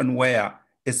situation where,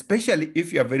 especially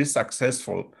if you are very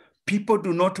successful, people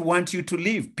do not want you to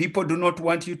leave. People do not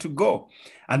want you to go.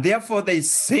 And therefore they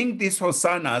sing these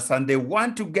hosannas and they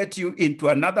want to get you into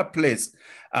another place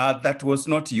that was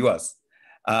not yours.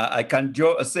 I can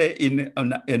say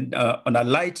on a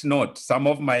light note, some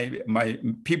of my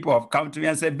people have come to me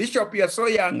and said, Bishop, you're so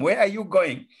young. Where are you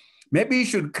going? Maybe you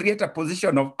should create a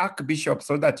position of archbishop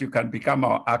so that you can become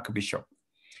our archbishop.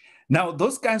 Now,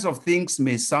 those kinds of things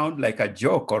may sound like a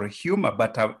joke or a humor,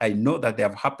 but I know that they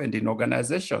have happened in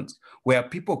organizations where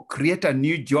people create a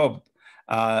new job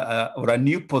or a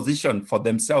new position for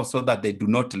themselves so that they do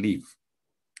not leave.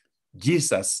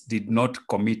 Jesus did not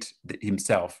commit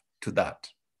himself to that.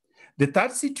 The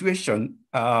third situation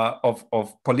of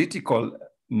political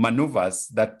maneuvers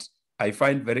that I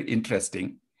find very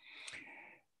interesting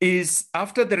is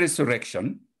after the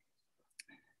resurrection,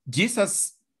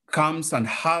 Jesus comes and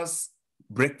has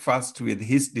breakfast with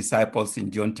his disciples in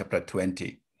John chapter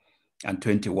 20 and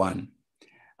 21.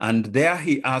 And there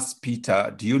he asks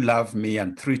Peter, do you love me?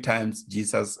 And 3 times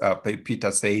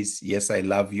Peter says, yes, I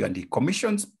love you. And he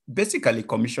basically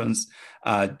commissions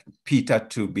Peter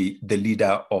to be the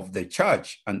leader of the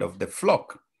church and of the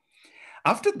flock.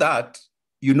 After that,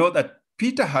 you know that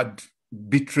Peter had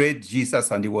betrayed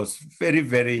Jesus and he was very,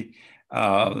 very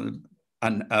rather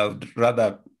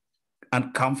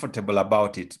uncomfortable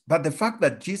about it. But the fact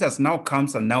that Jesus now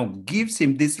comes and now gives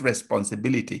him this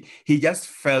responsibility, he just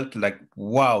felt like,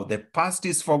 wow, the past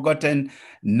is forgotten.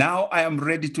 Now I am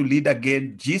ready to lead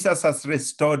again. Jesus has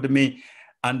restored me.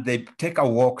 And they take a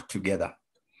walk together.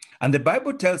 And the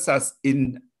Bible tells us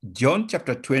in John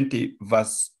chapter 20,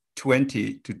 verse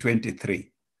 20 to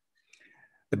 23,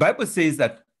 the Bible says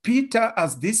that Peter,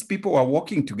 as these people were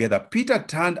walking together, Peter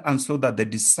turned and saw that the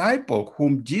disciple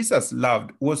whom Jesus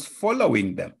loved was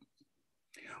following them.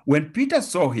 When Peter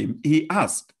saw him, he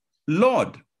asked,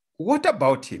 Lord, what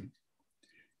about him?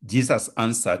 Jesus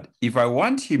answered, if I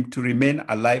want him to remain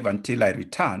alive until I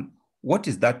return, what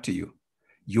is that to you?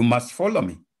 You must follow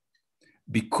me.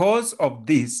 Because of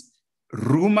this,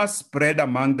 rumors spread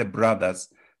among the brothers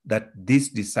that this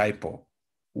disciple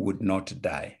would not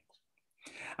die.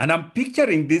 And I'm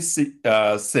picturing this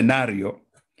scenario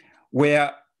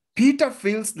where Peter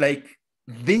feels like,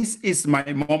 this is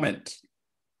my moment.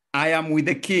 I am with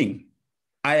the king.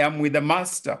 I am with the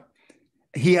master.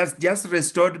 He has just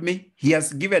restored me. He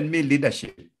has given me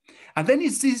leadership. And then he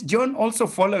sees John also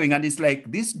following, and it's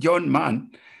like, this John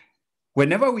man,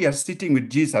 whenever we are sitting with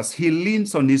Jesus, he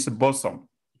leans on his bosom.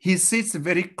 He sits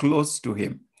very close to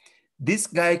him. This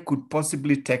guy could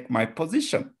possibly take my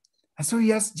position. And so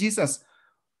he asks Jesus,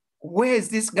 where is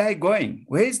this guy going?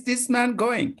 Where is this man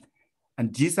going?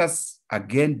 And Jesus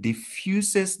again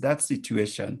diffuses that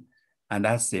situation and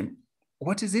asks him,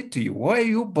 what is it to you? Why are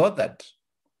you bothered?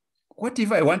 What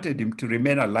if I wanted him to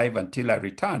remain alive until I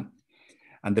return?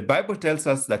 And the Bible tells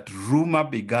us that rumor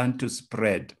began to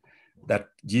spread that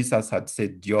Jesus had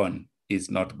said John is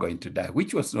not going to die,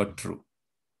 which was not true.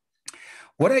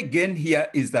 What I gain here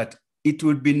is that it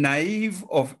would be naive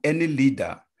of any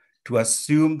leader to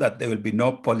assume that there will be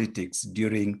no politics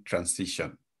during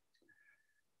transition.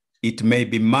 It may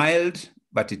be mild,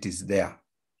 but it is there.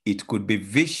 It could be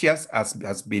vicious, as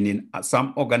has been in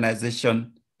some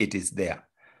organization, it is there.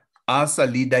 As a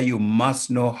leader, you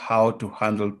must know how to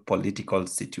handle political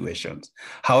situations,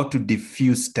 how to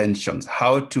diffuse tensions,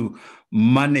 how to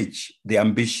manage the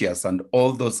ambitious and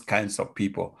all those kinds of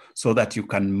people so that you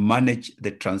can manage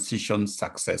the transition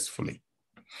successfully.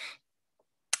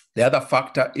 The other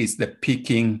factor is the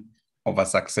picking of a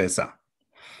successor.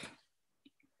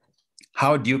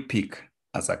 How do you pick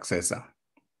a successor?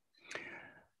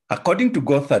 According to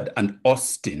Gothard and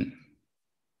Austin,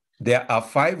 there are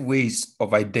 5 ways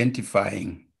of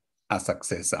identifying a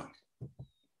successor.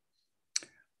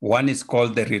 One is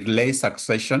called the relay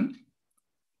succession,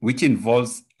 which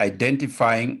involves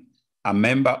identifying a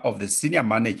member of the senior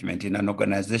management in an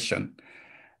organization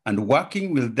and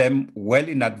working with them well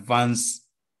in advance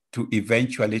to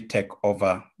eventually take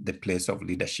over the place of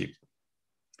leadership.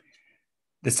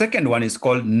 The second one is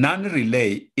called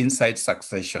non-relay inside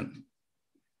succession.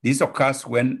 This occurs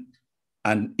when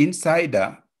an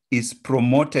insider is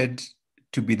promoted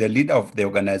to be the leader of the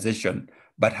organization,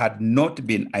 but had not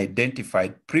been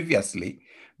identified previously,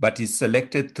 but is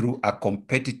selected through a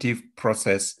competitive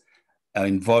process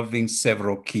involving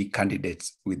several key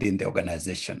candidates within the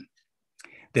organization.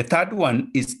 The third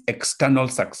one is external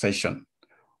succession,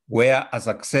 where a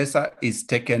successor is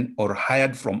taken or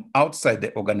hired from outside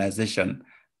the organization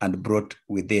and brought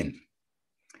within.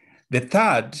 The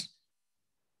third,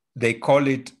 they call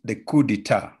it the coup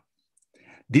d'etat.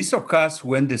 This occurs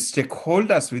when the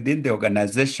stakeholders within the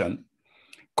organization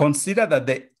consider that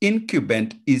the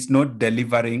incumbent is not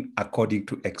delivering according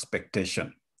to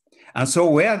expectation. And so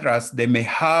whereas they may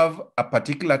have a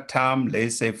particular term,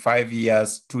 let's say 5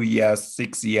 years, 2 years,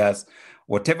 6 years,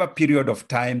 whatever period of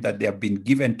time that they have been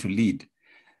given to lead,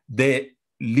 the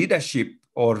leadership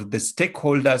or the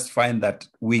stakeholders find that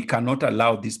we cannot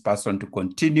allow this person to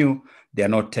continue. They are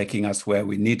not taking us where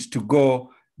we need to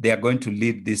go. They are going to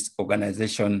lead this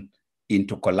organization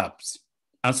into collapse.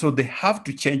 And so they have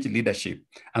to change leadership.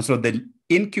 And so the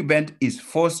incumbent is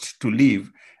forced to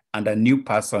leave and a new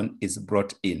person is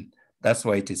brought in. That's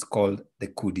why it is called the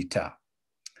coup d'etat.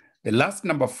 The last,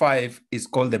 number 5, is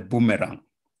called the boomerang.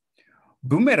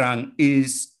 Boomerang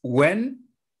is when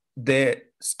the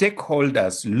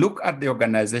stakeholders look at the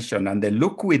organization and they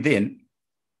look within,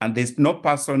 and there's no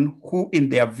person who, in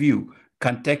their view,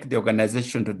 can take the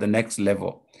organization to the next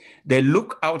level. They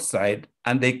look outside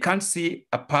and they can't see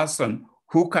a person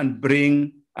who can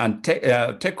bring and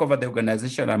take over the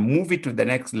organization and move it to the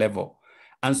next level.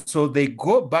 And so they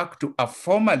go back to a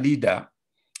former leader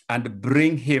and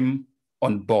bring him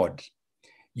on board.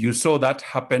 You saw that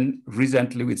happen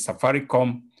recently with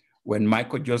Safaricom when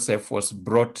Michael Joseph was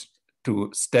brought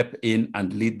to step in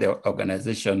and lead the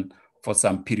organization for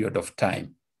some period of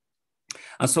time.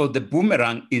 And so the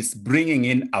boomerang is bringing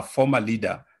in a former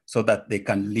leader so that they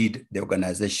can lead the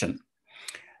organization.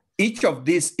 Each of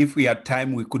these, if we had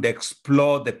time, we could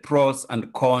explore the pros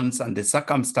and cons and the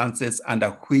circumstances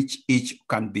under which each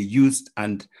can be used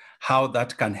and how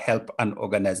that can help an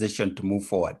organization to move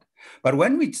forward. But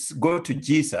when we go to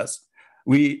Jesus,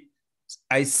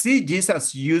 I see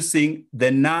Jesus using the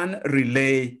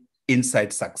non-relay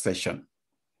inside succession.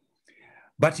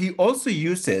 But he also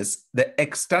uses the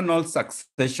external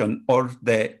succession or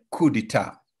the coup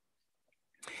d'etat.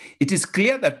 It is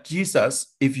clear that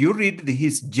Jesus, if you read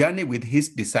his journey with his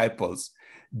disciples,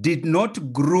 did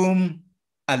not groom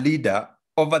a leader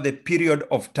over the period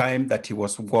of time that he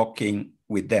was walking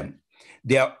with them.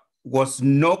 There was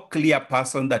no clear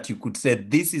person that you could say,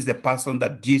 this is the person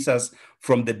that Jesus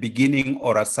from the beginning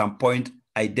or at some point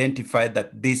identified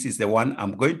that this is the one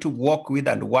I'm going to walk with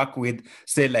and work with,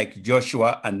 say like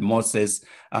Joshua and Moses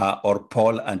or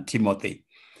Paul and Timothy.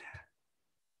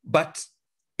 But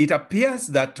it appears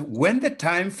that when the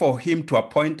time for him to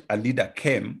appoint a leader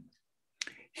came,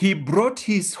 he brought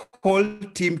his whole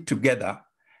team together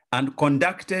and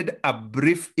conducted a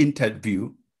brief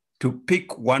interview to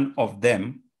pick one of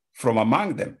them from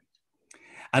among them.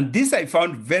 And this I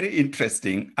found very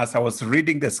interesting as I was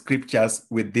reading the scriptures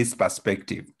with this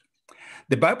perspective.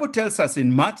 The Bible tells us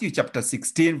in Matthew chapter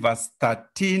 16, verse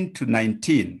 13 to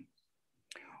 19,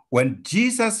 when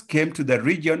Jesus came to the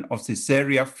region of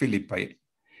Caesarea Philippi,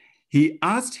 he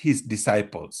asked his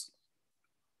disciples,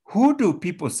 "Who do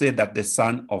people say that the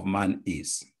Son of Man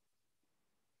is?"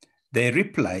 They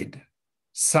replied,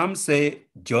 "Some say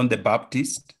John the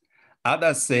Baptist,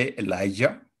 others say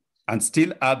Elijah, and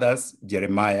still others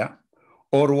Jeremiah,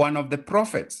 or one of the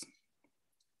prophets."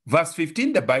 Verse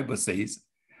 15, the Bible says,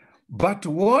 "But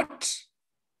what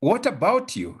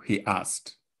about you?" he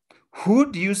asked.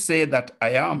 "Who do you say that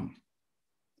I am?"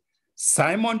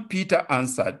 Simon Peter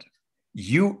answered,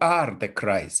 "You are the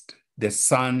Christ, the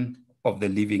Son of the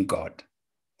living God."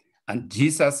 And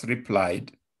Jesus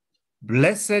replied,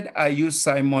 "Blessed are you,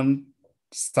 Simon,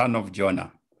 son of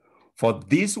Jonah, for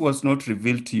this was not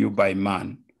revealed to you by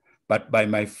man, but by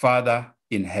my Father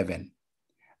in heaven.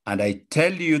 And I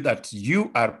tell you that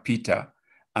you are Peter,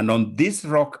 and on this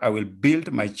rock I will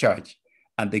build my church,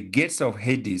 and the gates of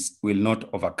Hades will not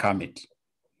overcome it.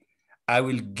 I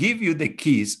will give you the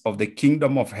keys of the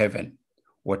kingdom of heaven.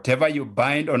 Whatever you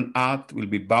bind on earth will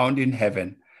be bound in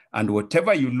heaven, and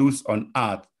whatever you loose on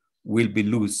earth will be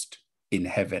loosed in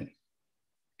heaven."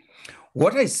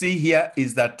 What I see here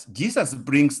is that Jesus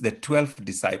brings the 12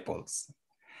 disciples,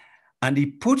 and he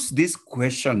puts this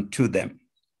question to them: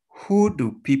 "Who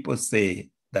do people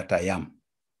say that I am?"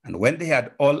 And when they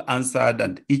had all answered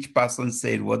and each person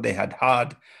said what they had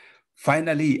heard,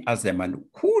 finally he asked them, "And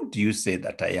who do you say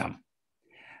that I am?"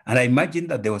 And I imagine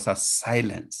that there was a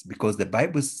silence, because the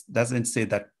Bible doesn't say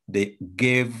that they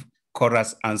gave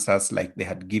chorus answers like they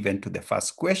had given to the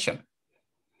first question.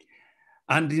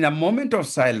 And in a moment of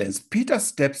silence, Peter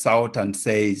steps out and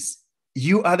says,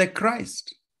 "You are the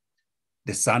Christ,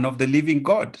 the Son of the living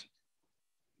God."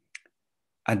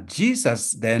 And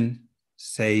Jesus then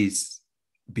says,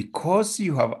 because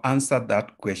you have answered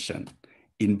that question,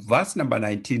 in verse number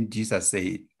 19, Jesus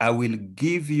said, "I will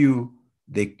give you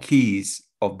the keys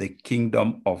of the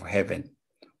kingdom of heaven.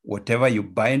 Whatever you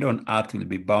bind on earth will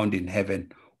be bound in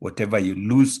heaven. Whatever you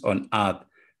loose on earth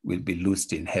will be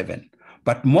loosed in heaven."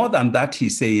 But more than that, he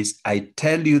says, "I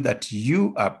tell you that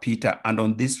you are Peter, and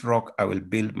on this rock I will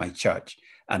build my church,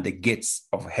 and the gates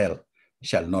of hell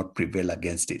shall not prevail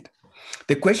against it."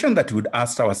 The question that we would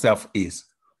ask ourselves is,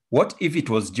 what if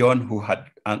it was John who had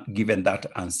given that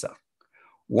answer?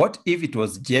 What if it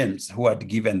was James who had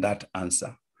given that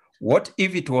answer? What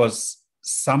if it was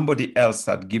somebody else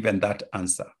had given that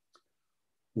answer?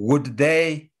 Would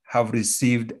they have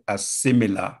received a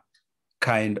similar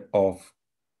kind of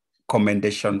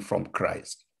commendation from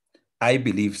Christ? I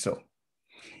believe so.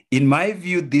 In my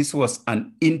view, this was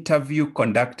an interview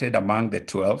conducted among the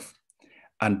 12,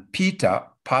 and Peter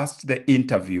passed the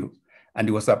interview and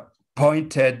he was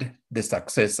appointed the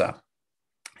successor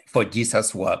for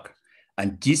Jesus' work.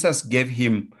 And Jesus gave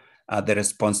him the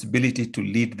responsibility to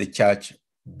lead the church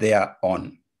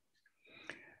thereon.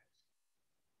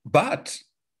 But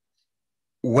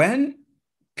when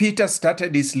Peter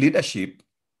started his leadership,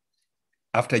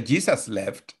 after Jesus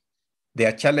left, there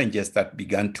are challenges that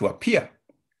began to appear.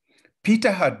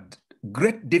 Peter had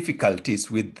great difficulties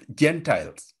with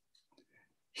Gentiles.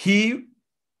 He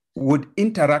would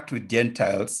interact with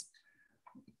Gentiles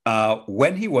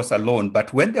when he was alone,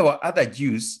 but when there were other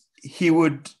Jews, he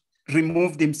would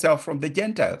remove himself from the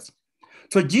Gentiles.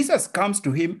 So Jesus comes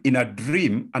to him in a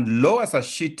dream and lowers a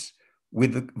sheet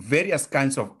with various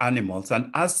kinds of animals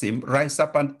and asks him, "Rise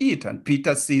up and eat." And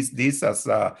Peter sees this as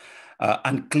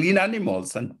unclean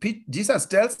animals. And Jesus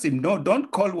tells him, "No, don't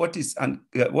call what is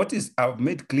I've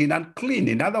made clean unclean."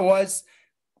 In other words,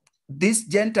 these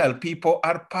Gentile people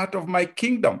are part of my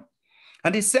kingdom.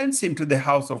 And he sends him to the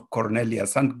house of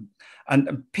Cornelius. And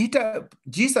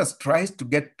Jesus tries to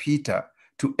get Peter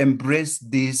to embrace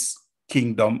this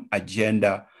kingdom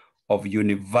agenda of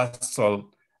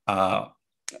universal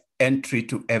entry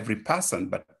to every person,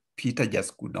 but Peter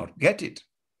just could not get it.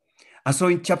 And so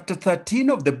in chapter 13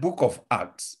 of the book of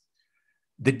Acts,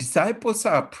 the disciples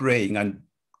are praying, and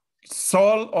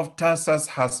Saul of Tarsus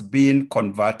has been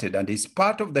converted and is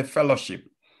part of the fellowship.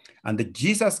 And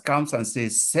Jesus comes and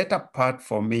says, set apart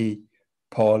for me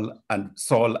Paul and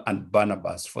Saul and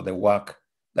Barnabas for the work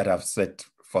that I've set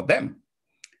for them.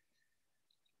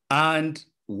 And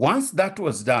once that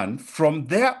was done, from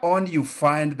there on, you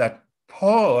find that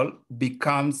Paul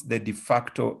becomes the de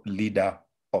facto leader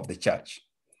of the church.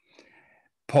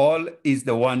 Paul is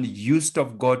the one used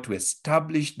of God to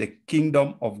establish the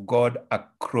kingdom of God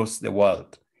across the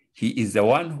world. He is the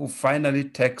one who finally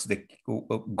takes the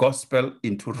gospel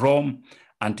into Rome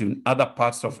and to other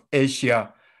parts of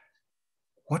Asia.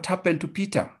 What happened to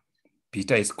Peter?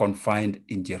 Peter is confined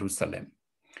in Jerusalem.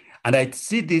 And I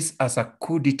see this as a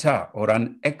coup d'etat or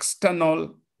an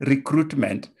external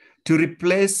recruitment to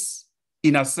replace,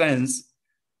 in a sense,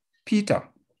 Peter.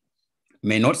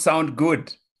 May not sound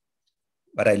good,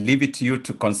 but I leave it to you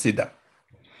to consider.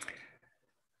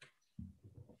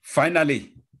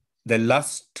 Finally, the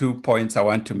last 2 points I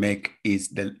want to make is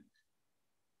the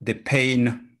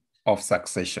pain of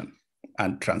succession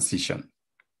and transition.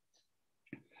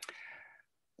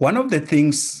 One of the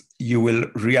things you will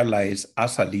realize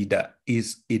as a leader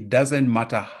is it doesn't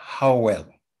matter how well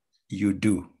you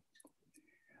do.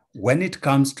 When it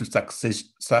comes to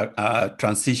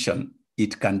transition,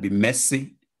 it can be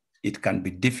messy, it can be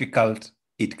difficult,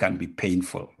 it can be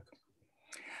painful.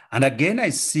 And again, I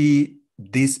see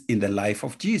this in the life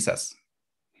of Jesus.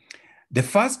 The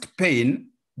first pain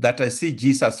that I see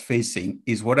Jesus facing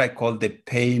is what I call the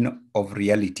pain of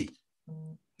reality.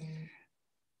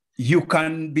 You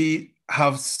can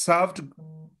have served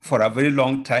for a very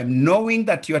long time, knowing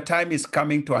that your time is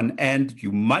coming to an end.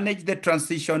 You manage the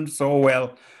transition so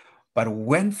well, but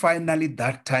when finally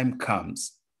that time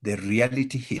comes, the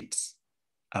reality hits.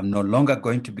 I'm no longer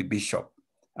going to be bishop.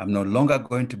 I'm no longer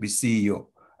going to be CEO.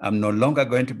 I'm no longer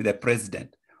going to be the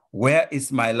president. Where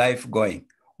is my life going?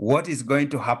 What is going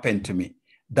to happen to me?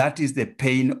 That is the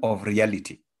pain of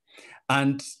reality.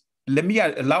 And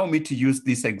allow me to use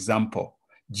this example.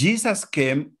 Jesus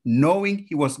came knowing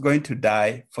he was going to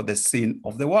die for the sin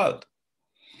of the world.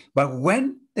 But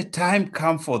when the time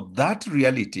comes for that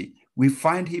reality, we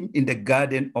find him in the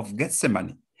Garden of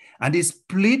Gethsemane. And he's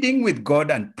pleading with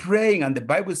God and praying. And the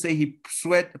Bible says he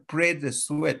prayed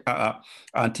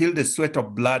until the sweat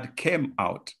of blood came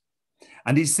out.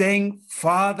 And he's saying,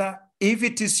 Father, if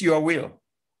it is your will,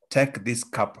 take this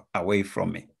cup away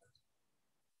from me.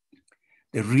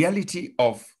 The reality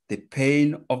of the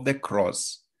pain of the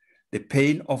cross, the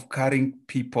pain of carrying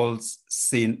people's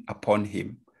sin upon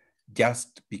him,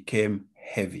 just became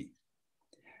heavy.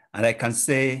 And I can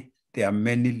say there are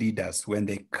many leaders, when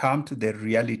they come to the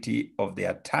reality of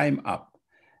their time up,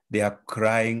 they are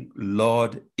crying,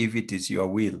 Lord, if it is your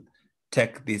will,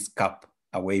 take this cup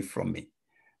away from me.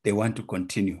 They want to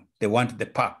continue. They want the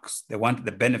perks. They want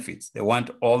the benefits. They want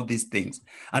all these things.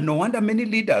 And no wonder many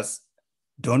leaders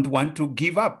don't want to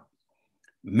give up.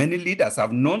 Many leaders,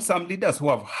 I've known some leaders who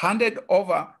have handed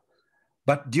over,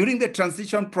 but during the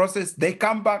transition process, they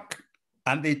come back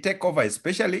and they take over,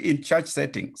 especially in church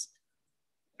settings.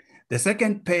 The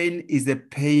second pain is the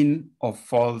pain of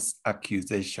false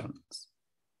accusations.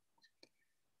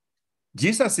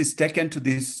 Jesus is taken to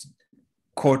this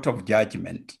court of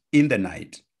judgment in the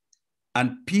night,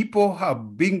 and people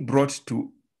have been brought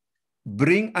to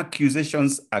bring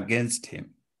accusations against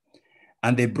him.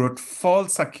 And they brought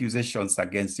false accusations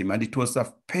against him. And it was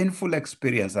a painful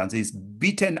experience, and he's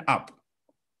beaten up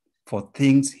for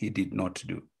things he did not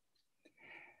do.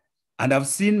 And I've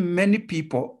seen many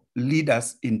people,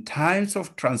 leaders in times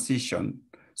of transition,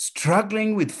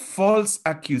 struggling with false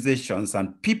accusations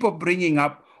and people bringing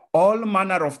up all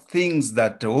manner of things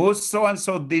that, oh,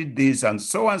 so-and-so did this and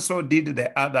so-and-so did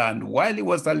the other. And while he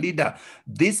was a leader,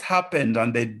 this happened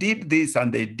and they did this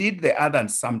and they did the other.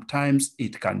 And sometimes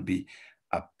it can be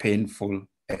a painful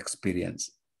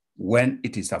experience when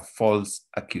it is a false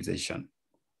accusation.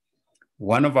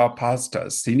 One of our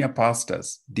pastors, senior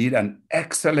pastors, did an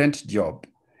excellent job.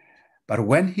 But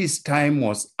when his time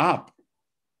was up,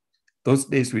 those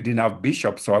days we didn't have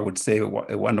bishops, so I would say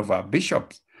one of our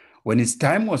bishops, when his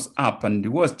time was up and he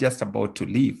was just about to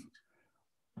leave,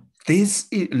 this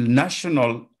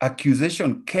national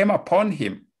accusation came upon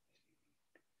him.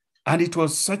 And it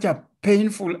was such a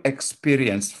painful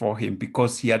experience for him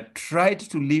because he had tried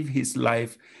to live his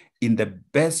life in the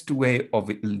best way of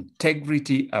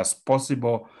integrity as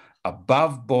possible,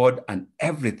 above board and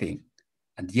everything.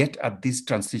 And yet at this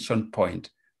transition point,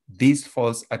 these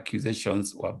false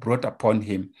accusations were brought upon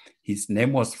him. His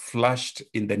name was flashed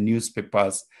in the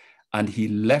newspapers, and he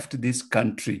left this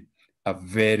country a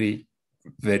very,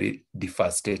 very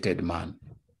devastated man.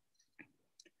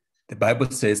 The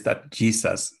Bible says that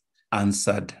Jesus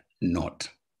answered not.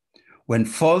 When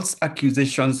false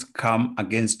accusations come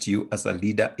against you as a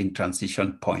leader in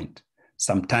transition point,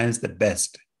 sometimes the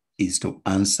best is to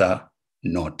answer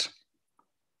not.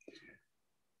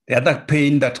 The other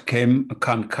pain that can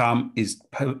come is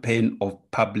pain of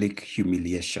public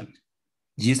humiliation.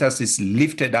 Jesus is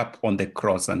lifted up on the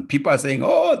cross and people are saying,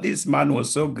 oh, this man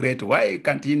was so great. Why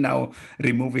can't he now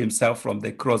remove himself from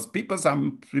the cross? People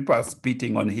are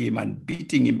spitting on him and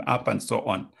beating him up and so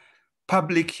on.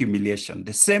 Public humiliation.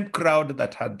 The same crowd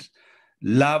that had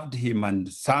loved him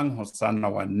and sang Hosanna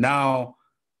were now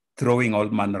throwing all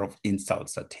manner of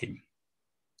insults at him.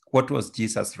 What was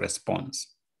Jesus'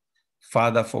 response?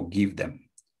 Father, forgive them,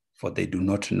 for they do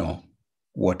not know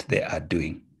what they are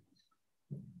doing.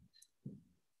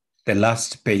 The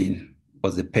last pain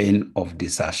was the pain of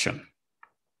desertion.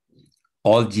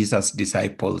 All Jesus'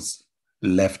 disciples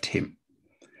left him.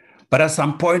 But at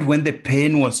some point when the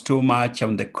pain was too much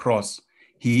on the cross,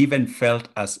 he even felt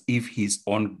as if his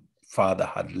own father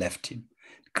had left him.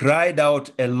 Cried out,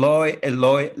 Eloi,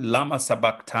 Eloi, lama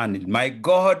sabachthani, my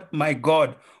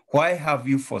God, why have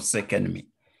you forsaken me?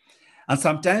 And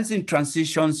sometimes in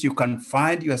transitions, you can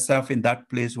find yourself in that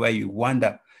place where you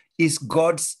wonder, is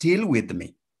God still with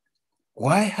me?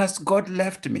 Why has God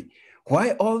left me?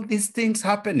 Why all these things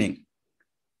happening?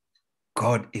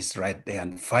 God is right there.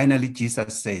 And finally,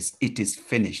 Jesus says, it is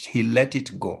finished. He let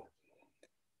it go.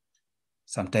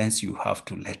 Sometimes you have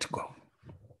to let go.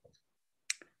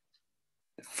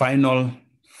 The final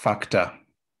factor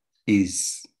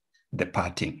is the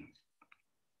parting.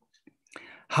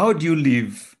 How do you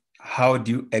live? How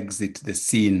do you exit the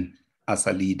scene as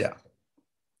a leader?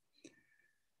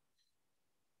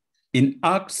 In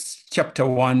Acts chapter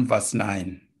 1, verse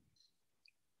 9,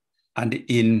 and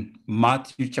in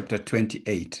Matthew chapter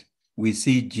 28, we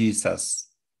see Jesus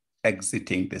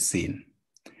exiting the scene.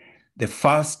 The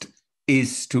first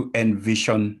is to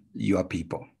envision your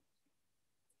people.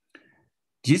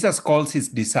 Jesus calls his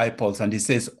disciples and he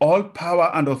says, all power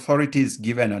and authority is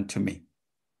given unto me.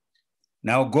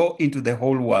 Now go into the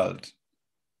whole world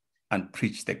and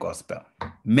preach the gospel.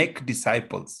 Make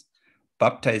disciples,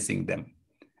 baptizing them.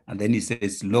 And then he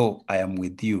says, lo, I am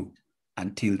with you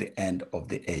until the end of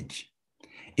the age.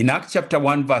 In Acts chapter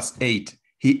 1, verse 8,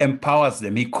 he empowers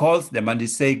them. He calls them and he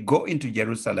says, go into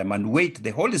Jerusalem and wait.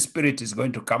 The Holy Spirit is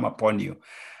going to come upon you.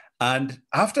 And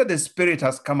after the Spirit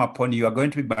has come upon you, you are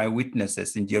going to be my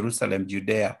witnesses in Jerusalem,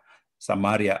 Judea,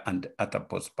 Samaria, and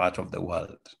uttermost part of the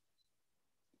world.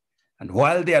 And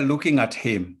while they are looking at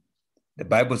him, the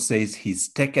Bible says he's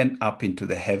taken up into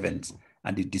the heavens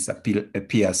and he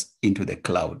disappears into the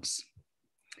clouds.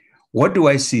 What do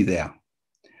I see there?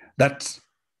 That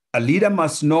a leader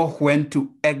must know when to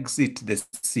exit the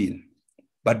scene.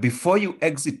 But before you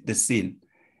exit the scene,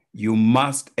 you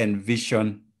must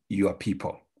envision your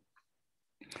people.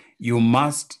 You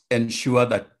must ensure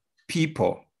that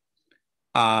people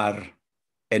are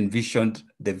envisioned,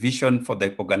 the vision for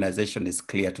the organization is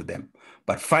clear to them.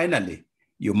 But finally,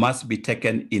 you must be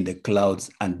taken in the clouds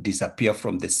and disappear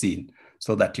from the scene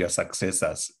so that your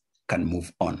successors can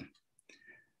move on.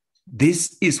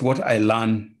 This is what I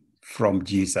learned from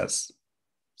Jesus.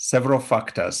 Several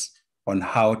factors on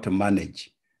how to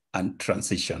manage and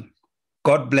transition.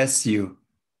 God bless you.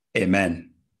 Amen.